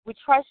 We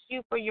trust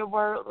you for your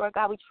word, Lord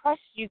God. We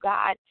trust you,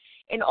 God,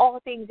 in all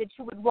things, that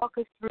you would walk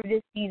us through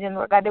this season,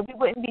 Lord God, that we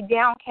wouldn't be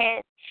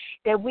downcast,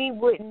 that we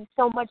wouldn't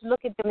so much look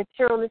at the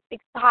materialistic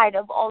side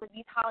of all of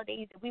these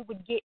holidays, that we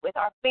would get with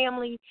our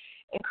family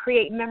and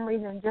create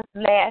memories and just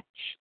laugh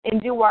and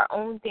do our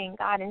own thing,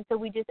 God. And so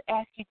we just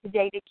ask you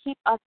today to keep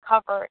us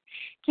covered,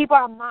 keep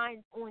our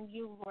minds on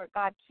you, Lord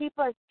God. Keep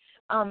us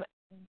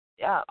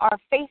our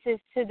faces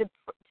to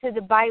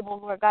the Bible,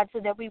 Lord God, so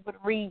that we would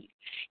read.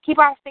 Keep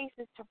our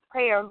faces to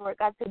prayer, Lord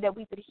God, so that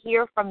we would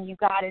hear from you,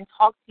 God, and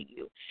talk to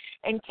you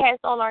and cast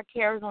all our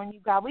cares on you,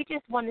 God. We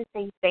just want to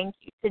say thank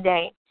you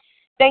today.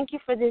 Thank you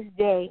for this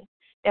day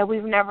that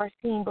we've never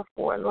seen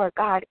before, Lord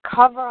God.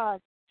 Cover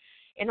us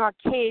and our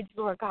kids,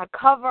 Lord God.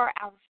 Cover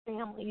our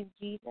families,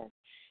 Jesus.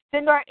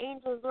 Send our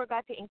angels, Lord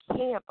God, to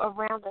encamp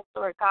around us,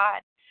 Lord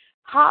God.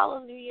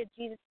 Hallelujah,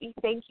 Jesus. We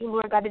thank you,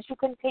 Lord God, that you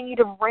continue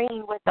to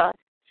reign with us.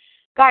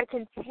 God,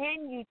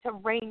 continue to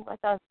reign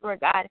with us, Lord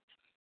God,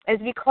 as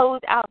we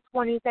close out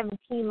 2017,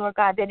 Lord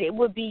God, that it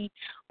would be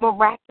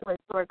miraculous,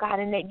 Lord God,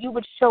 and that you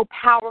would show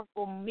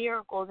powerful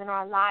miracles in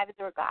our lives,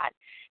 Lord God,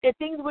 that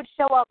things would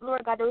show up,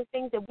 Lord God, those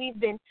things that we've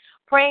been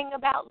praying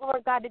about,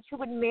 Lord God, that you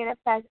would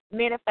manifest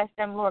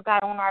them, Lord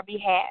God, on our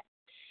behalf.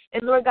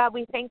 And, Lord God,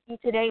 we thank you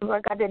today,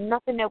 Lord God, that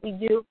nothing that we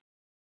do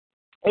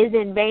is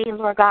in vain,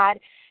 Lord God,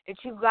 that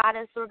you got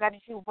us, Lord God,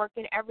 that you're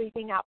working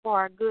everything out for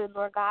our good,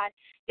 Lord God.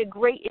 That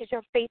great is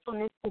your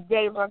faithfulness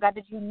today, Lord God,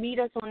 that you meet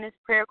us on this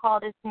prayer call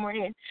this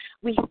morning.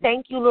 We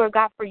thank you, Lord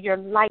God, for your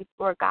life,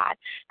 Lord God.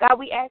 God,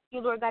 we ask you,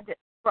 Lord God,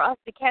 for us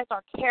to cast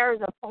our cares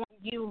upon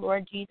you,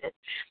 Lord Jesus.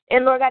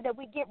 And, Lord God, that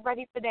we get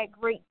ready for that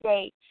great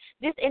day.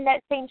 This in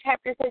that same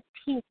chapter says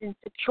peace and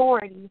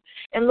security.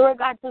 And, Lord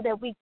God, so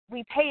that we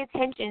pay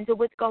attention to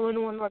what's going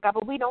on, Lord God,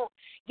 but we don't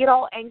get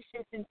all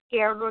anxious and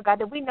scared, Lord God,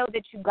 that we know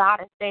that you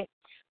got us, that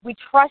we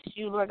trust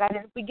you, Lord God,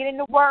 and if we get in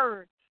the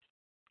Word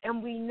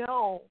and we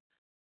know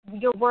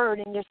your word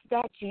and your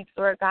statutes,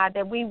 Lord God,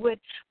 that we would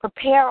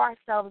prepare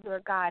ourselves,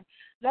 Lord God.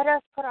 Let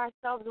us put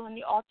ourselves on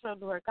the altar,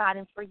 Lord God,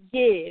 and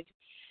forgive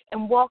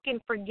and walk in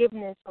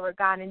forgiveness, Lord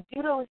God, and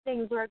do those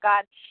things, Lord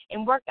God,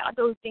 and work out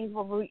those things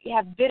where we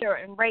have bitter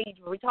and rage,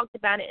 where we talked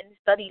about it in the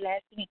study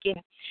last week,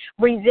 and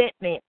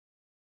resentment,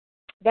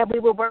 that we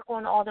will work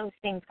on all those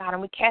things, God,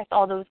 and we cast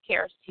all those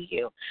cares to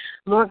you.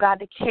 Lord God,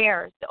 the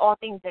cares, all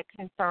things that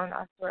concern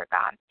us, Lord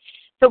God.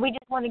 So we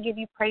just want to give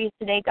you praise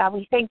today, God.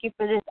 We thank you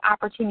for this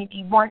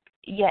opportunity once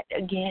yet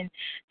again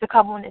to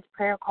come on this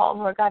prayer call,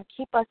 Lord God.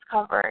 Keep us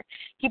covered.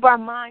 Keep our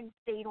minds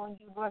stayed on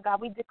you, Lord God.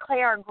 We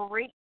declare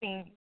great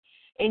things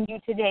in you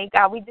today,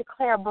 God. We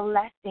declare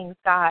blessings,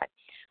 God.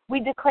 We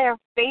declare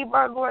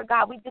favor, Lord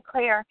God. We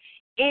declare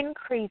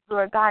increase,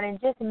 Lord God, and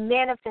just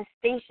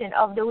manifestation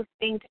of those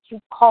things that you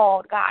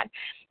called, God.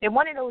 And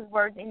one of those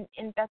words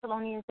in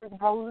Thessalonians says,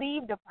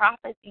 believe the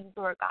prophecies,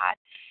 Lord God.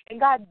 And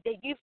God, that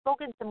you've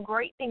spoken some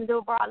great things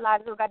over our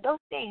lives, Lord God. Those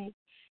things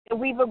that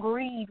we've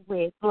agreed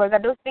with, Lord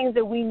God, those things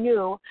that we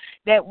knew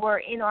that were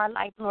in our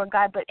life, Lord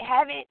God, but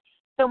haven't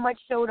so much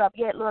showed up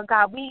yet, Lord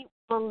God. We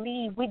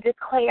believe, we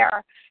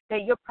declare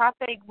that your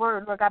prophetic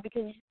word, Lord God,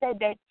 because you said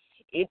that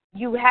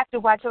you have to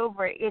watch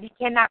over it. It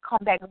cannot come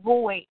back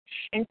void.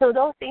 And so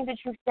those things that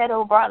you've said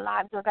over our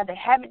lives, Lord God, that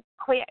haven't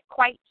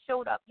quite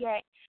showed up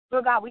yet,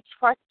 Lord God, we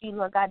trust you,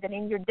 Lord God, that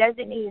in your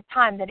designated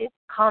time that it's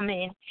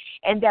coming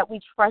and that we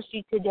trust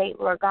you today,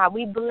 Lord God.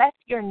 We bless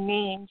your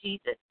name,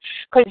 Jesus,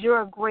 because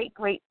you're a great,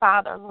 great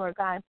Father, Lord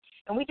God.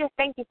 And we just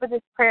thank you for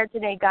this prayer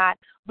today, God.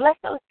 Bless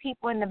those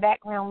people in the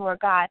background, Lord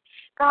God.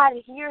 God,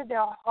 hear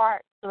their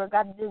hearts, Lord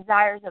God, the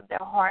desires of their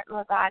heart,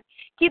 Lord God.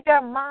 Keep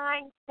their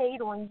mind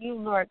stayed on you,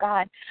 Lord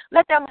God.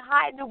 Let them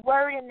hide the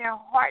word in their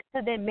heart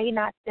so they may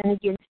not sin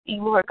against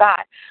you, Lord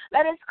God.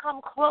 Let us come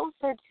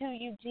closer to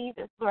you,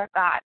 Jesus, Lord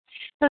God,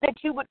 so that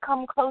you would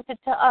come closer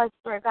to us,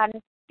 Lord God,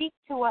 and speak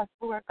to us,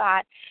 Lord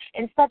God,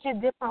 in such a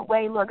different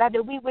way, Lord God,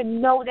 that we would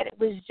know that it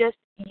was just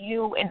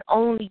you and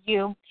only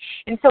you.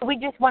 And so we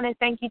just want to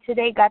thank you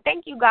today, God.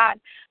 Thank you, God,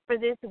 for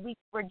this week.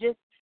 We're just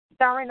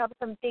stirring up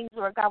some things,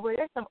 Lord God, where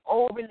there's some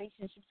old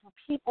relationships with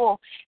people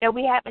that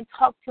we haven't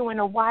talked to in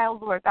a while,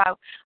 Lord God.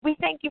 We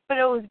thank you for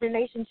those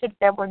relationships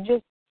that were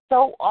just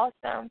so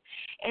awesome,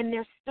 and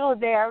they're still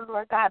there,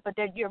 Lord God, but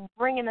that you're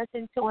bringing us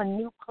into a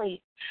new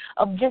place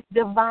of just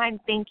divine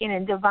thinking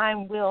and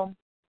divine will.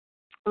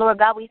 Lord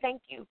God, we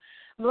thank you,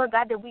 Lord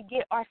God, that we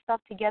get our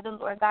stuff together,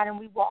 Lord God, and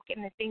we walk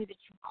in the things that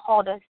you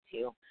called us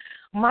to.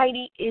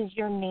 Mighty is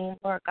your name,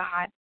 Lord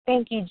God.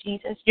 Thank you,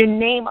 Jesus, your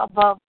name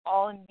above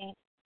all names.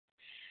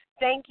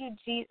 Thank you,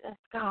 Jesus,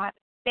 God.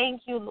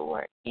 Thank you,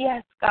 Lord.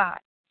 Yes, God.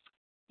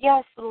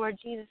 Yes, Lord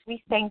Jesus,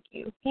 we thank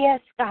you. Yes,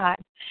 God.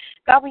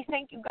 God, we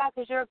thank you, God,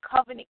 because you're a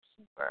covenant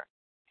keeper.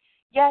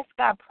 Yes,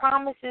 God,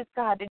 promises,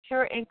 God, that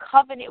you're in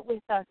covenant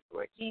with us,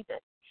 Lord Jesus.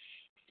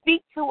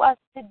 Speak to us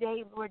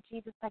today, Lord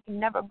Jesus, like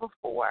never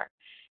before.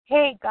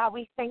 Hey, God,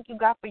 we thank you,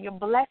 God, for your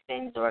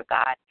blessings, Lord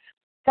God.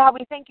 God,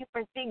 we thank you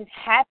for things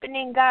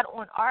happening, God,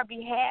 on our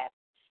behalf.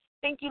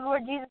 Thank you,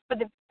 Lord Jesus, for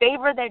the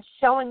favor that's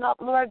showing up,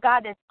 Lord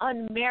God, that's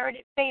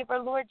unmerited favor,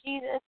 Lord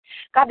Jesus.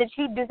 God, that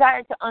you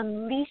desire to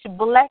unleash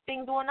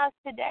blessings on us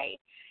today.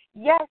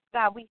 Yes,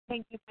 God, we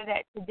thank you for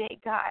that today,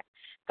 God.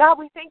 God,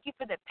 we thank you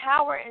for the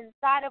power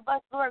inside of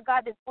us, Lord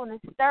God, that's going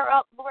to stir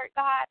up, Lord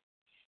God.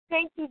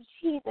 Thank you,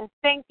 Jesus.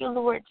 Thank you,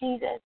 Lord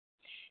Jesus.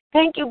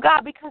 Thank you,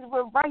 God, because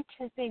we're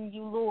righteous in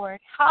you, Lord.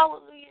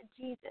 Hallelujah,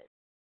 Jesus.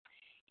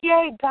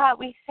 Yay, God,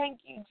 we thank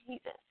you,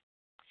 Jesus.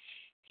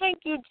 Thank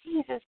you,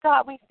 Jesus.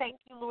 God, we thank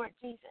you, Lord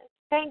Jesus.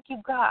 Thank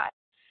you, God.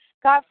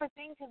 God, for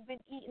things have been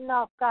eaten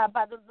up, God,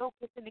 by the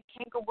locust and the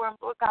cankerworm,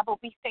 Lord God,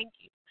 but we thank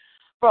you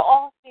for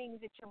all things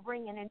that you're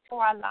bringing into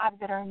our lives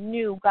that are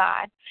new,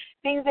 God.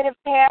 Things that have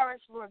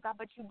perished, Lord God,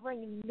 but you're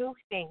bringing new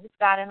things,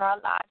 God, in our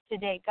lives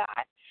today,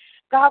 God.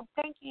 God,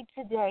 thank you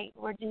today,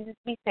 Lord Jesus.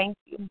 We thank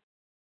you.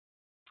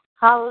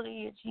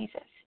 Hallelujah,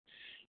 Jesus.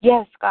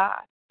 Yes,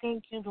 God.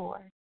 Thank you,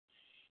 Lord.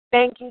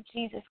 Thank you,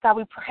 Jesus. God,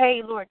 we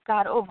pray, Lord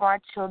God, over our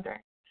children.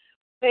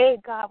 Hey,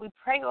 God, we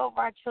pray over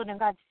our children.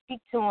 God, speak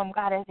to them,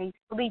 God, as they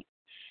sleep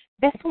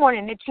this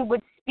morning, that you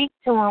would speak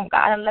to them,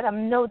 God, and let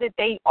them know that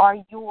they are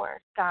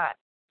yours, God.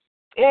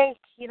 Hey,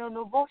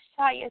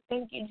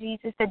 thank you,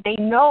 Jesus, that they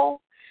know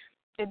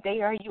that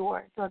they are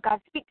yours. So, God,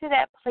 speak to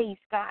that place,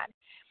 God,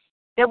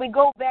 that we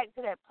go back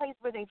to that place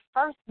where they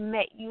first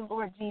met you,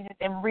 Lord Jesus,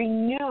 and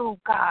renew,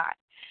 God,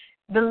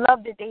 the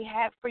love that they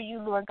have for you,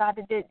 Lord God,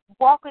 that they're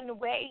walking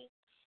away,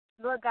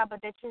 Lord God,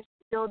 but that you're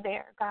still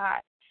there,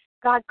 God.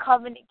 God,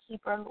 covenant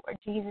keeper, Lord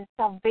Jesus,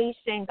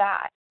 salvation,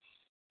 God.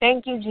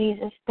 Thank you,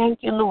 Jesus. Thank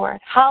you, Lord.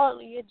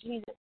 Hallelujah,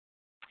 Jesus.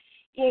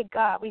 Yeah,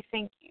 God, we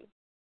thank you.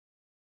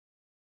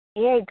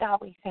 Yeah, God,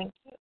 we thank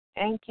you.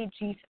 Thank you,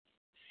 Jesus.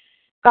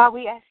 God,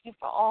 we ask you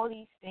for all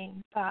these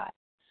things, God.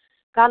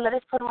 God, let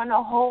us put on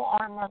the whole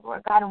armor,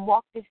 Lord God, and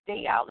walk this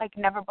day out like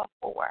never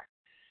before.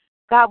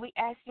 God, we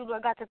ask you,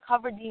 Lord God, to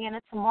cover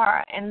Deanna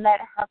tomorrow and let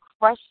her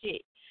crush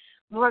it.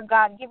 Lord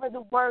God, give her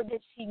the word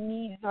that she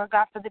needs, Lord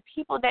God, for the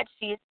people that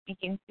she is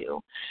speaking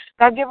to.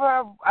 God, give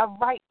her a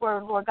right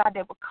word, Lord God,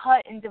 that will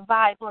cut and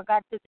divide, Lord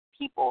God, so the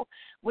people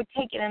would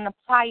take it and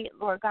apply it,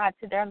 Lord God,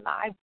 to their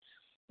lives.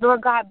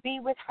 Lord God, be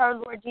with her,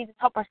 Lord Jesus.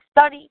 Help her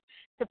study,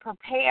 to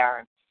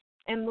prepare,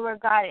 and Lord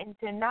God, and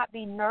to not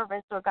be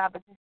nervous, Lord God,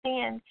 but to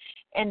stand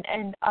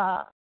and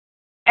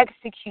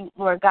execute,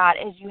 Lord God,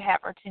 as you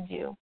have her to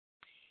do.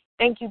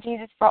 Thank you,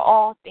 Jesus, for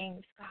all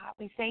things, God.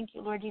 We thank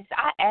you, Lord Jesus.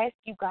 I ask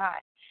you, God,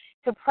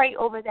 to pray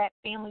over that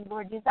family,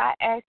 Lord Jesus. I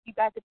ask you,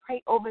 God, to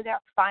pray over their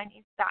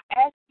finances. I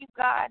ask you,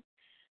 God,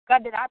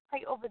 that I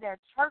pray over their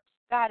church,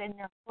 God, and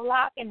their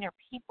flock and their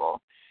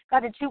people.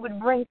 God, that you would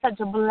bring such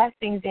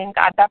blessings in,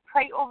 God. I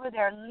pray over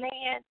their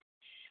land.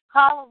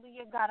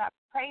 Hallelujah, God. I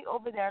pray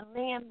over their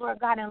land, Lord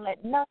God, and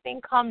let nothing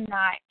come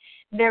nigh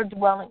their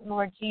dwelling,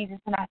 Lord Jesus,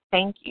 and I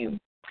thank you.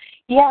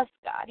 Yes,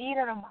 God.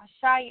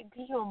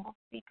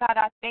 God,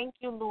 I thank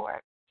you,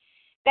 Lord.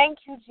 Thank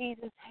you,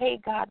 Jesus. Hey,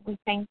 God, we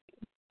thank you.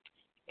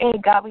 Hey,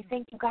 God, we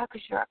thank you, God,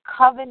 because you're a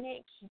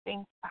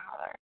covenant-keeping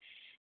Father.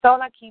 So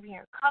I keep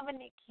hearing,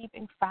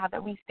 covenant-keeping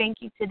Father. We thank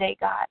you today,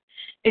 God,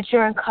 that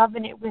you're in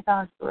covenant with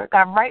us, Lord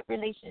God, right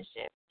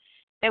relationship,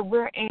 that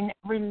we're in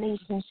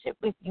relationship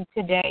with you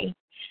today.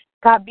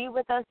 God, be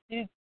with us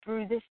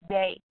through this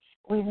day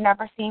we've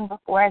never seen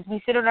before. As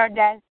we sit at our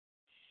desks,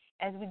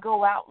 as we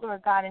go out,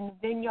 Lord God, in the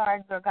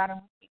vineyards, Lord God, and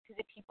we speak to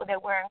the people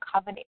that we're in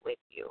covenant with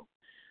you.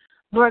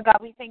 Lord God,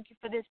 we thank you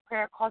for this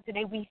prayer call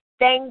today. We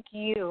thank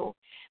you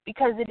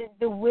because it is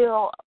the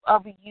will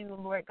of you,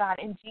 Lord God,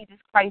 in Jesus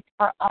Christ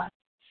for us.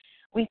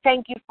 We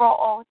thank you for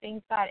all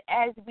things, God,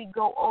 as we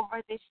go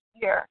over this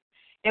year.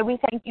 That we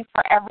thank you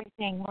for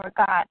everything, Lord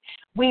God.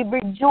 We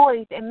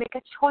rejoice and make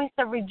a choice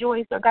to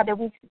rejoice, Lord God, that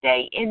we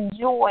stay in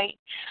joy.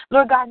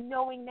 Lord God,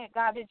 knowing that,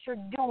 God, that you're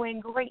doing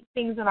great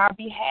things on our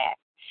behalf.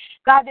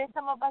 God, that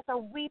some of us are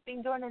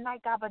weeping during the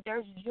night, God, but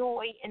there's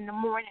joy in the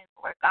morning,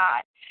 Lord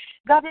God.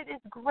 God, it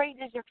is great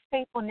is your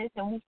faithfulness,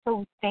 and we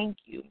so thank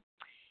you.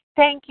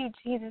 Thank you,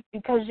 Jesus,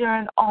 because you're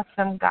an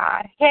awesome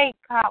God. Hey,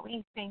 God,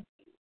 we thank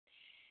you.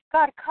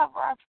 God, cover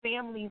our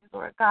families,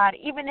 Lord God,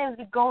 even as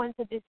we go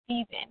into this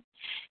season,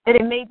 that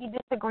it may be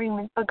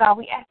disagreements, but God,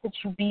 we ask that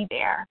you be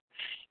there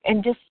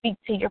and just speak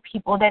to your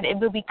people, that it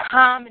will be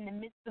calm in the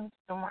midst of the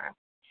storm.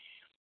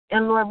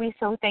 And Lord, we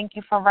so thank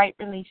you for right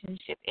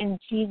relationship. In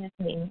Jesus'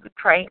 name we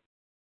pray.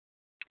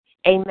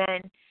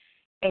 Amen,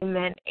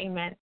 amen,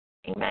 amen,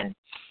 amen.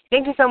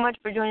 Thank you so much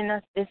for joining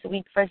us this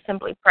week for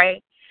Simply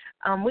Pray.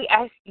 We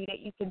ask you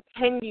that you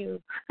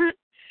continue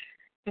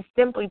to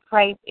simply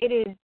pray. It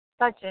is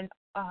such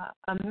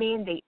a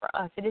mandate for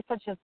us. It is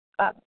such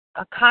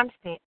a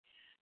constant.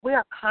 We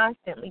are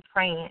constantly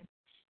praying.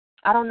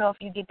 I don't know if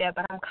you get that,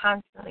 but I'm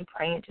constantly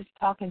praying, just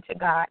talking to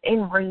God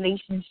in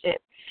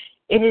relationship.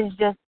 It is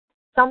just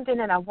something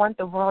that I want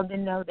the world to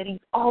know, that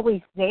he's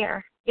always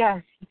there.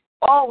 Yes, he's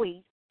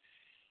always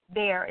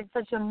there. It's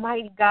such a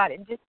mighty God,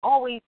 and just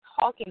always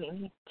talking, and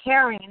he's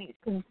caring, and he's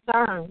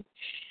concerned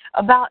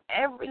about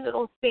every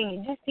little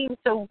thing. It just seems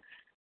so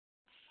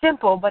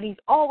simple, but he's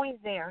always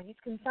there. He's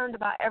concerned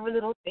about every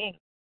little thing.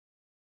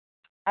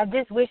 I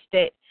just wish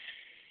that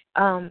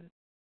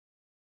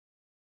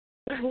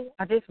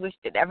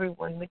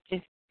everyone would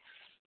just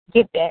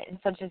get that in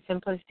such a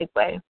simplistic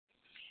way.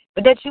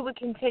 But that you would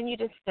continue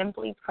to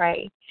simply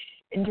pray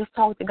and just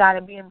talk to God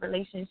and be in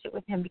relationship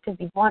with him, because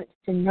he wants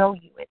to know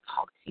you and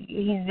talk to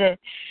you.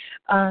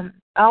 I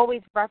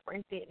always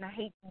reference it, and I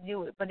hate to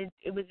do it, but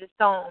it was a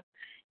song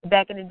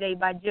back in the day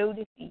by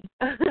Jodeci.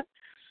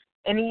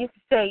 And he used to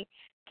say,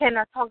 "Can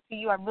I talk to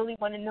you? I really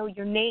want to know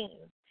your name."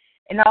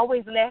 And I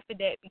always laugh at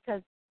that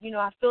because,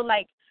 I feel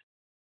like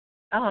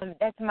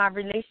that's my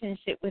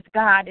relationship with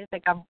God. It's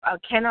like, I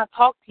cannot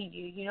talk to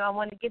you. I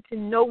want to get to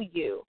know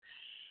you.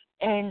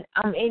 And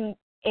I'm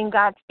in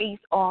God's face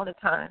all the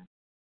time.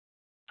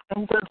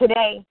 And so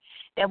today,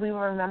 that we will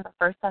remember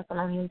 1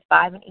 Thessalonians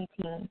 5 and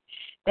 18,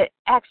 the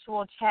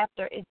actual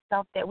chapter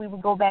itself, that we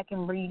would go back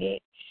and read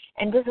it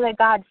and just let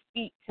God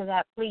speak to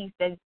that place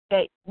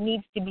that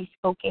needs to be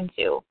spoken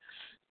to,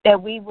 that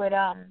we would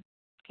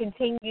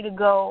continue to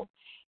go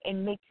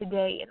and make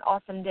today an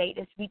awesome day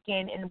this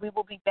weekend. And we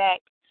will be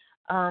back,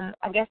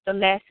 I guess, the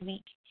last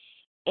week.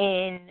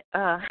 And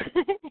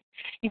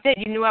you said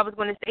you knew I was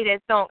going to say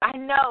that song. I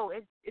know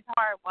it's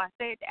hard when I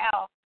say it to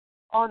Al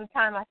all the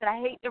time. I said I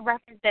hate to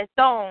reference that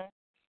song,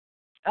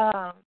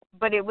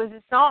 but it was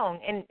a song,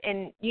 and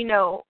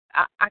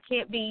I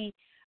can't be.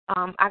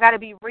 I got to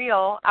be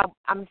real.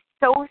 I'm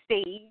so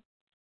saved,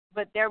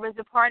 but there was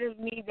a part of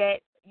me that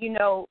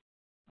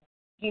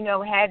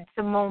had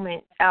some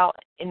moments out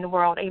in the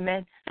world.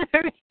 Amen.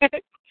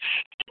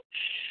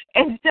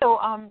 And so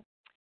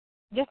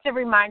just a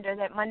reminder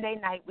that Monday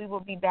night we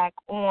will be back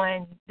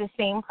on the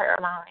same prayer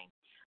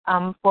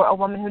line for a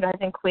woman who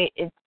doesn't quit.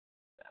 It's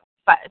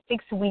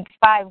 6 weeks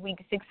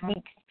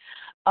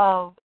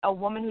of a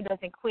woman who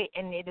doesn't quit,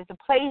 and it is a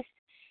place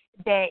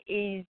that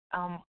is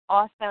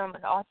awesome,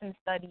 an awesome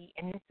study.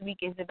 And this week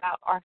is about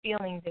our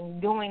feelings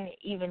and doing it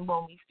even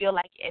when we feel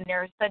like it. And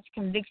there is such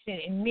conviction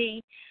in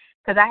me,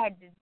 because I had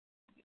to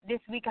this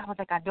week I was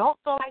like, I don't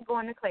feel like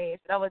going to class.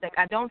 I was like,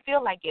 I don't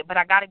feel like it, but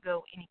I got to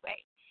go anyway.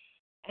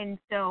 And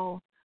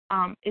so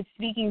it's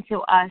speaking to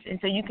us. And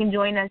so you can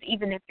join us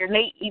even if you're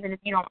late, even if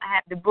you don't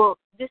have the book.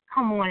 Just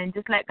come on and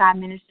just let God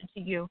minister to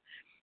you.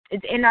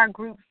 It's in our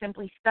group,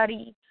 Simply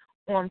Study,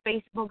 on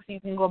Facebook, so you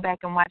can go back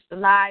and watch the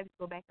lives,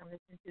 go back and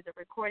listen to the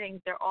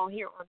recordings. They're all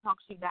here on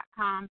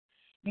TalkShoe.com.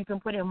 You can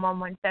put in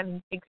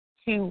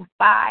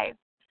 117625,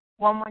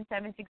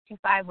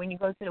 117625 when you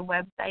go to the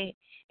website,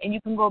 and you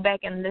can go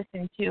back and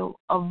listen to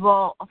a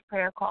vault of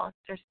prayer calls.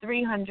 There's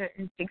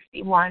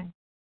 361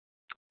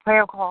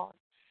 prayer calls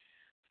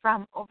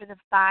from over the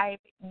 5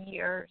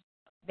 years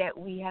that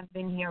we have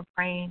been here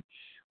praying.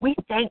 We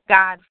thank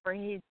God for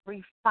his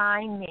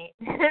refinement.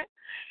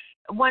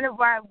 One of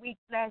our weeks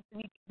last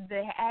week,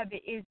 the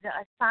habit is the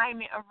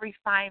assignment of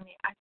refinement.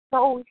 I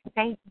so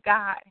thank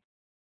God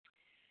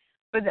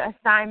for the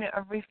assignment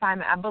of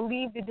refinement. I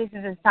believe that this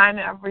is an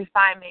assignment of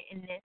refinement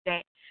in this,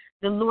 that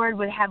the Lord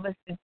would have us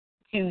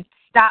to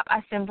stop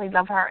I Simply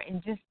Love Her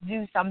and just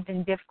do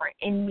something different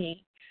in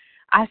me.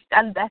 I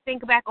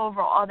think back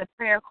over all the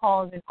prayer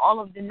calls and all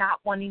of the not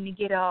wanting to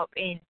get up,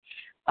 and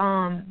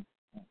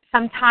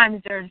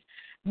sometimes there's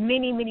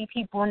many, many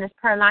people in this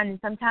prayer line, and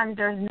sometimes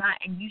there's not,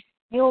 and you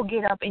still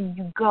get up and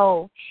you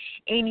go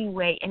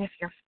anyway. And if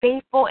you're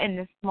faithful in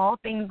the small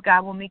things,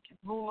 God will make you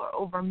ruler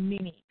over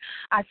many.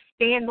 I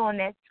stand on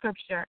that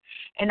scripture,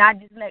 and I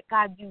just let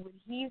God do what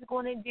he's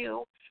going to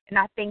do. And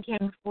I thank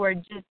him for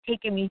just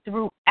taking me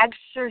through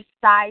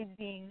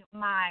exercising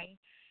my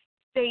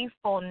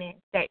faithfulness,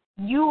 that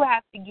you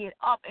have to get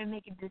up and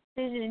make a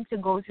decision to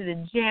go to the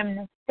gym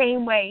the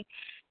same way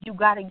you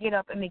got to get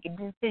up and make a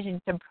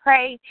decision to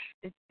pray,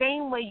 the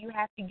same way you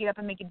have to get up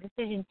and make a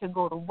decision to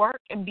go to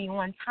work and be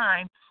on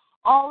time.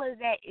 All of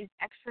that is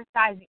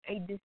exercising a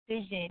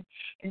decision.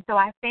 And so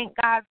I thank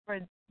God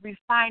for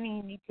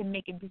refining me to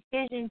make a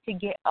decision to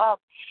get up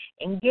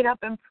and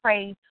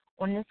pray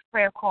on this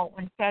prayer call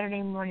on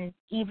Saturday mornings,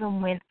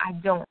 even when I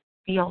don't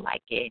feel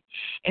like it.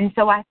 And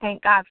so I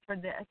thank God for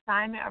the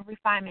assignment of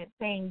refinement,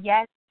 saying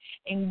yes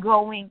and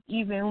going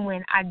even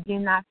when I do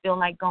not feel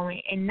like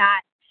going, and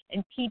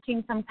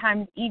teaching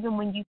sometimes even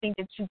when you think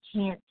that you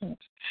can't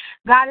teach.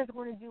 God is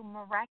going to do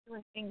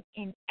miraculous things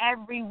in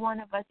every one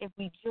of us if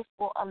we just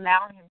will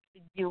allow him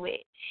to do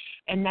it.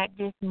 And that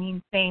just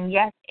means saying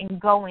yes and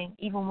going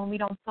even when we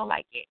don't feel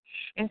like it.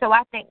 And so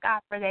I thank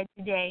God for that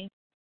today.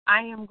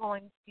 I am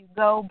going to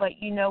go, but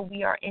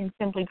we are in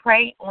Simply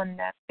Pray on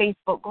the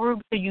Facebook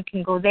group, so you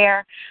can go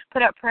there,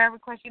 put up prayer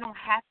requests. You don't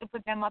have to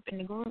put them up in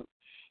the group.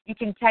 You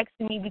can text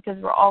me because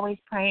we're always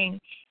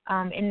praying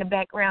in the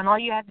background. All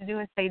you have to do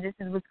is say, this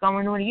is what's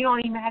going on. You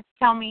don't even have to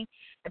tell me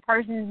the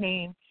person's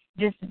name.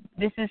 Just,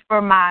 this is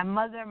for my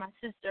mother, my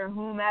sister,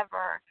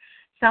 whomever,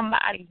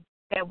 somebody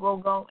that will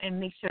go and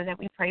make sure that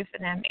we pray for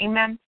them.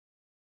 Amen.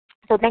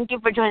 So thank you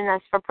for joining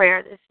us for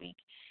prayer this week.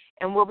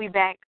 And we'll be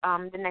back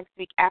the next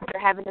week after.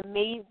 Have an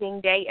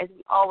amazing day. As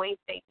we always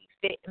say, be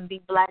fit and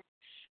be blessed.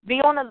 Be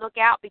on the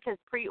lookout because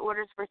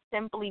pre-orders for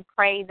Simply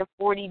Pray, the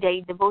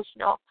 40-day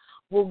devotional,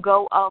 will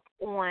go up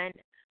on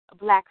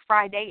Black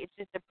Friday. It's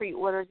just the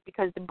pre-orders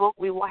because the book,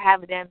 we will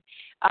have them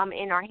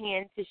in our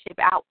hands to ship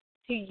out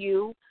to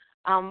you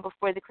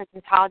before the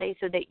Christmas holiday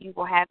so that you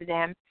will have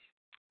them.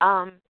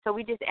 So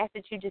we just ask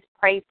that you just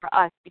pray for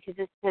us because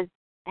this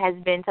has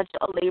been such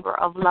a labor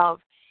of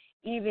love,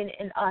 even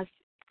in us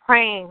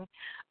praying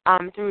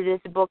through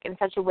this book in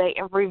such a way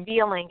and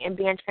revealing and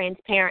being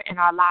transparent in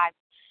our lives,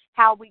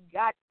 how we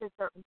got to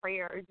certain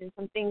prayers and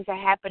some things that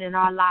happened in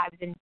our lives,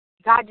 and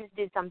God just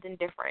did something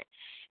different.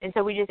 And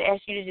so we just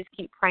ask you to just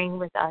keep praying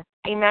with us.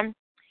 Amen.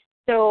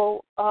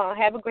 So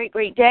have a great,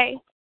 great day.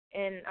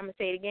 And I'm going to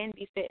say it again,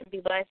 be fit and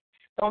be blessed.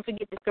 Don't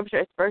forget the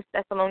scripture is 1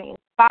 Thessalonians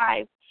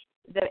 5,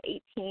 the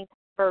 18th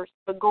verse.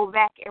 But go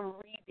back and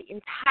read the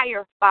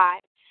entire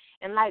 5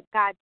 and let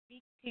God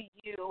speak to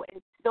you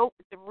and soak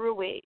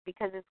through it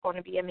because it's going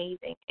to be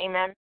amazing.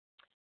 Amen.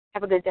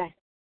 Have a good day.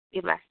 Be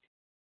blessed.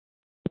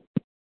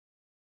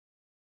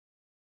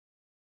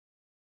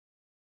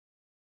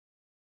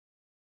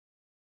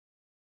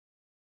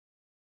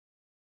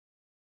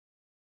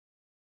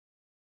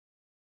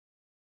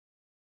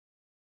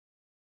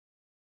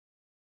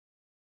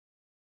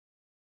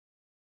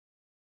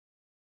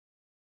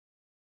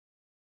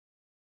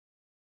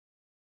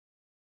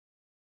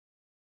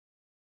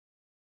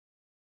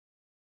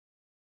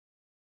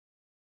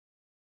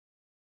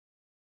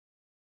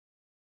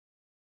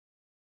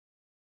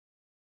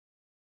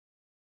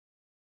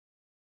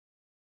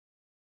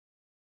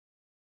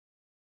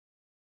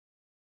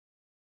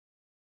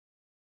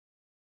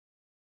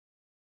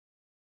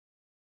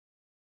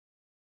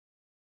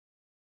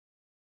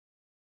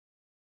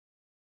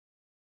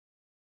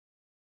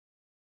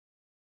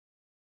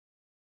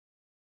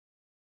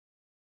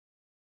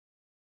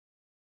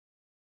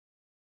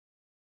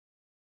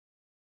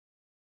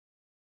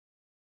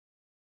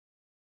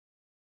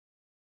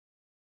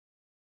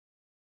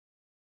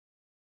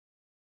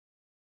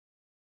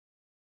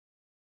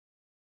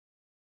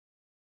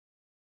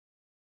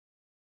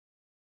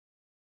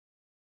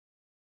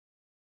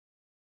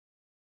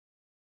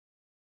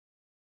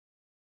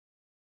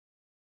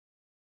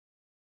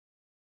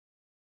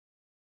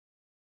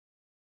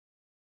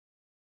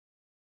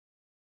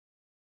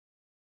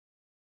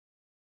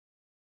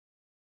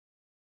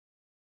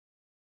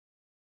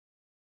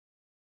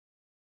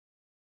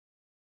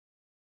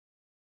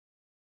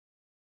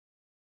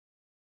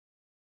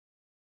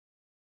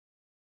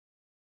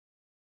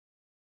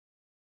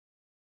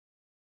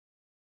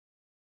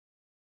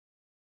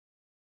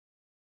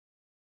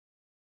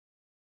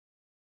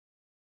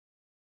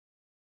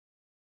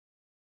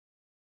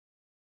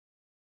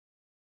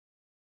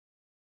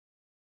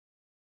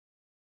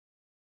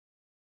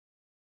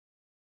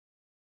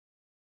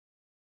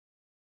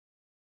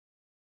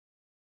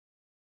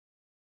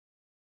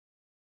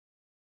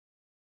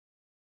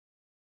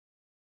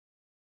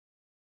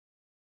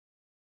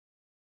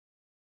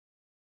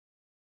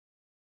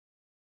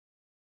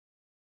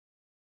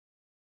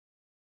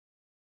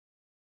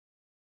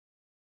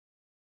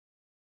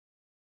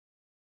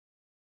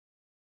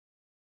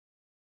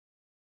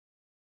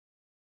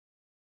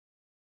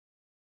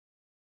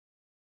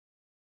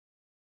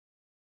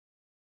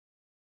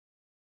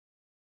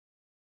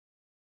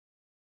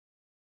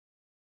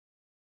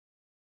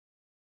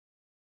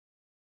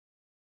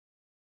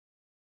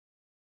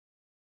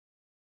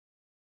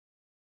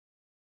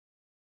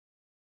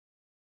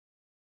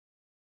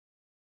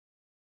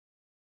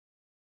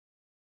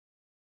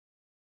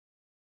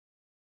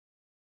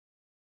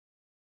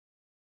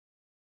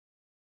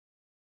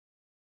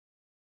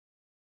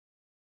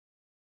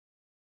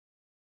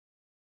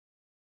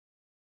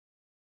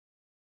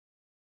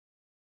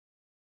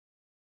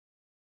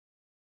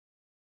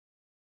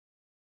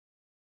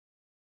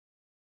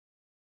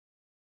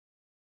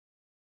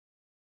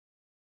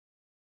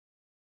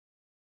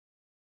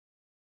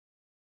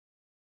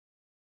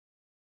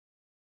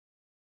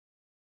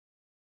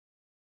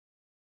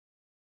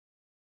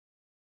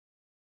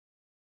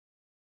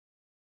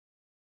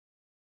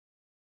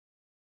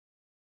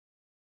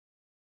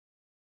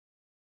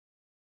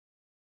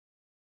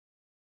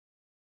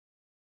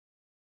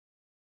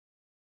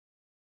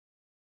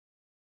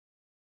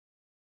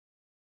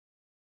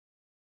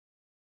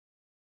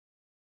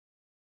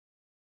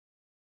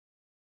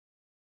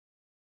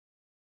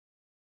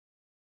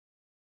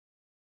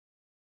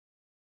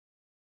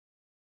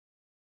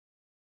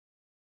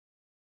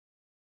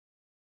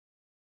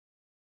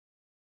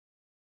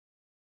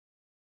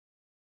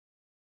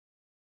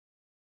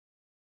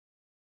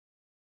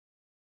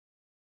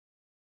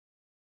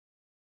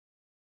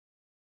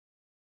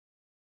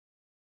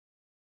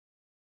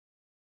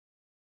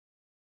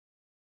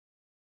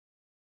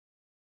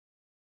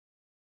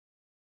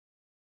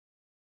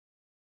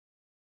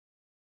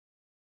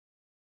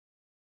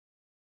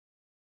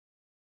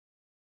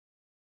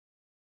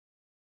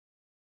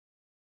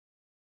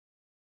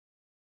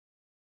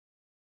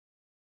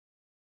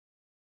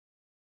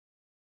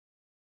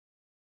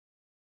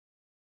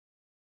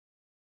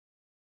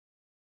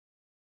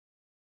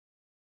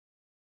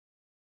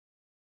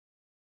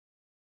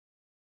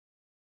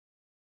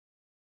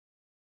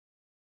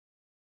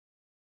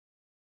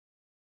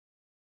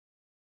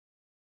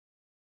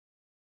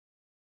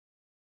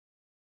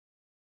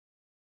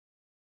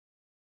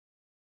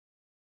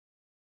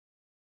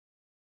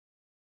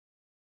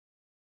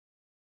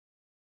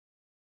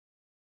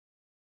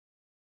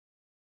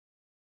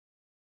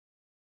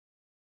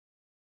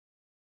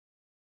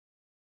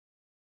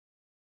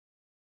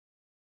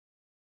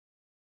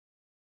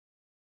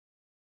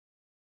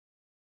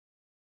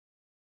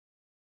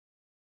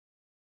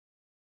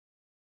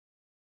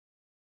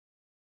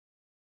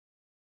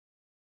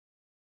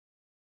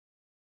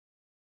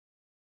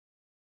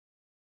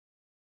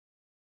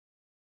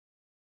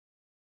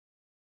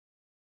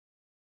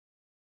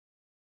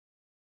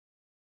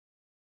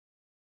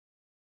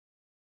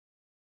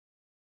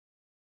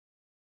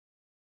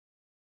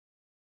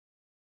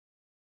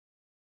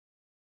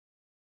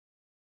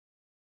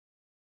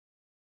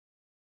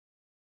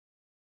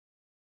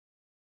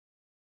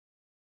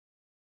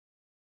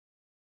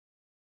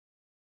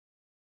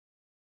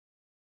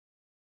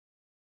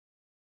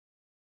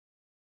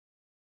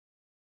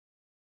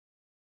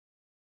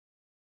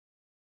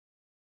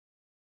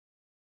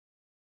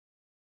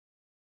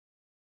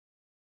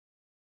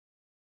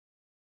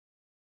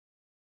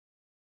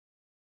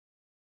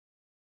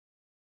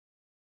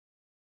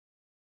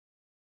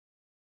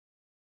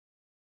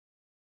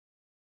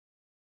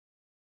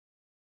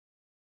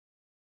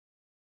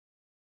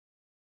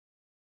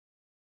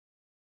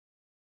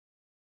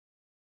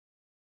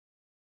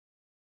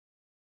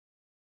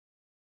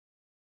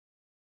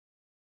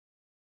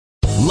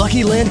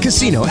 Lucky Land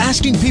Casino,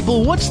 asking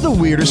people, what's the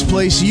weirdest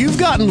place you've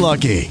gotten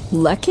lucky?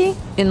 Lucky?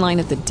 In line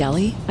at the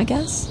deli, I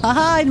guess?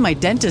 Aha, in my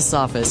dentist's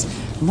office.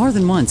 More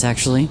than once,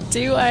 actually.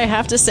 Do I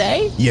have to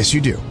say? Yes,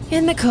 you do.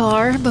 In the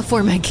car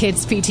before my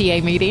kids'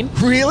 PTA meeting.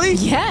 Really?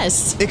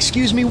 Yes.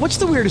 Excuse me, what's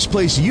the weirdest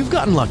place you've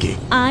gotten lucky?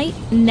 I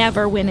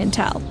never win and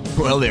tell.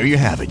 Well, there you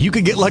have it. You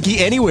can get lucky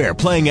anywhere,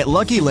 playing at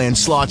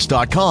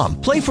LuckyLandSlots.com.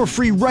 Play for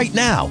free right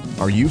now.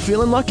 Are you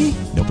feeling lucky?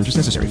 No purchase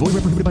necessary. Void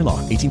where prohibited by law.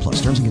 18+.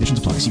 Terms and conditions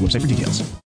apply. See website for details.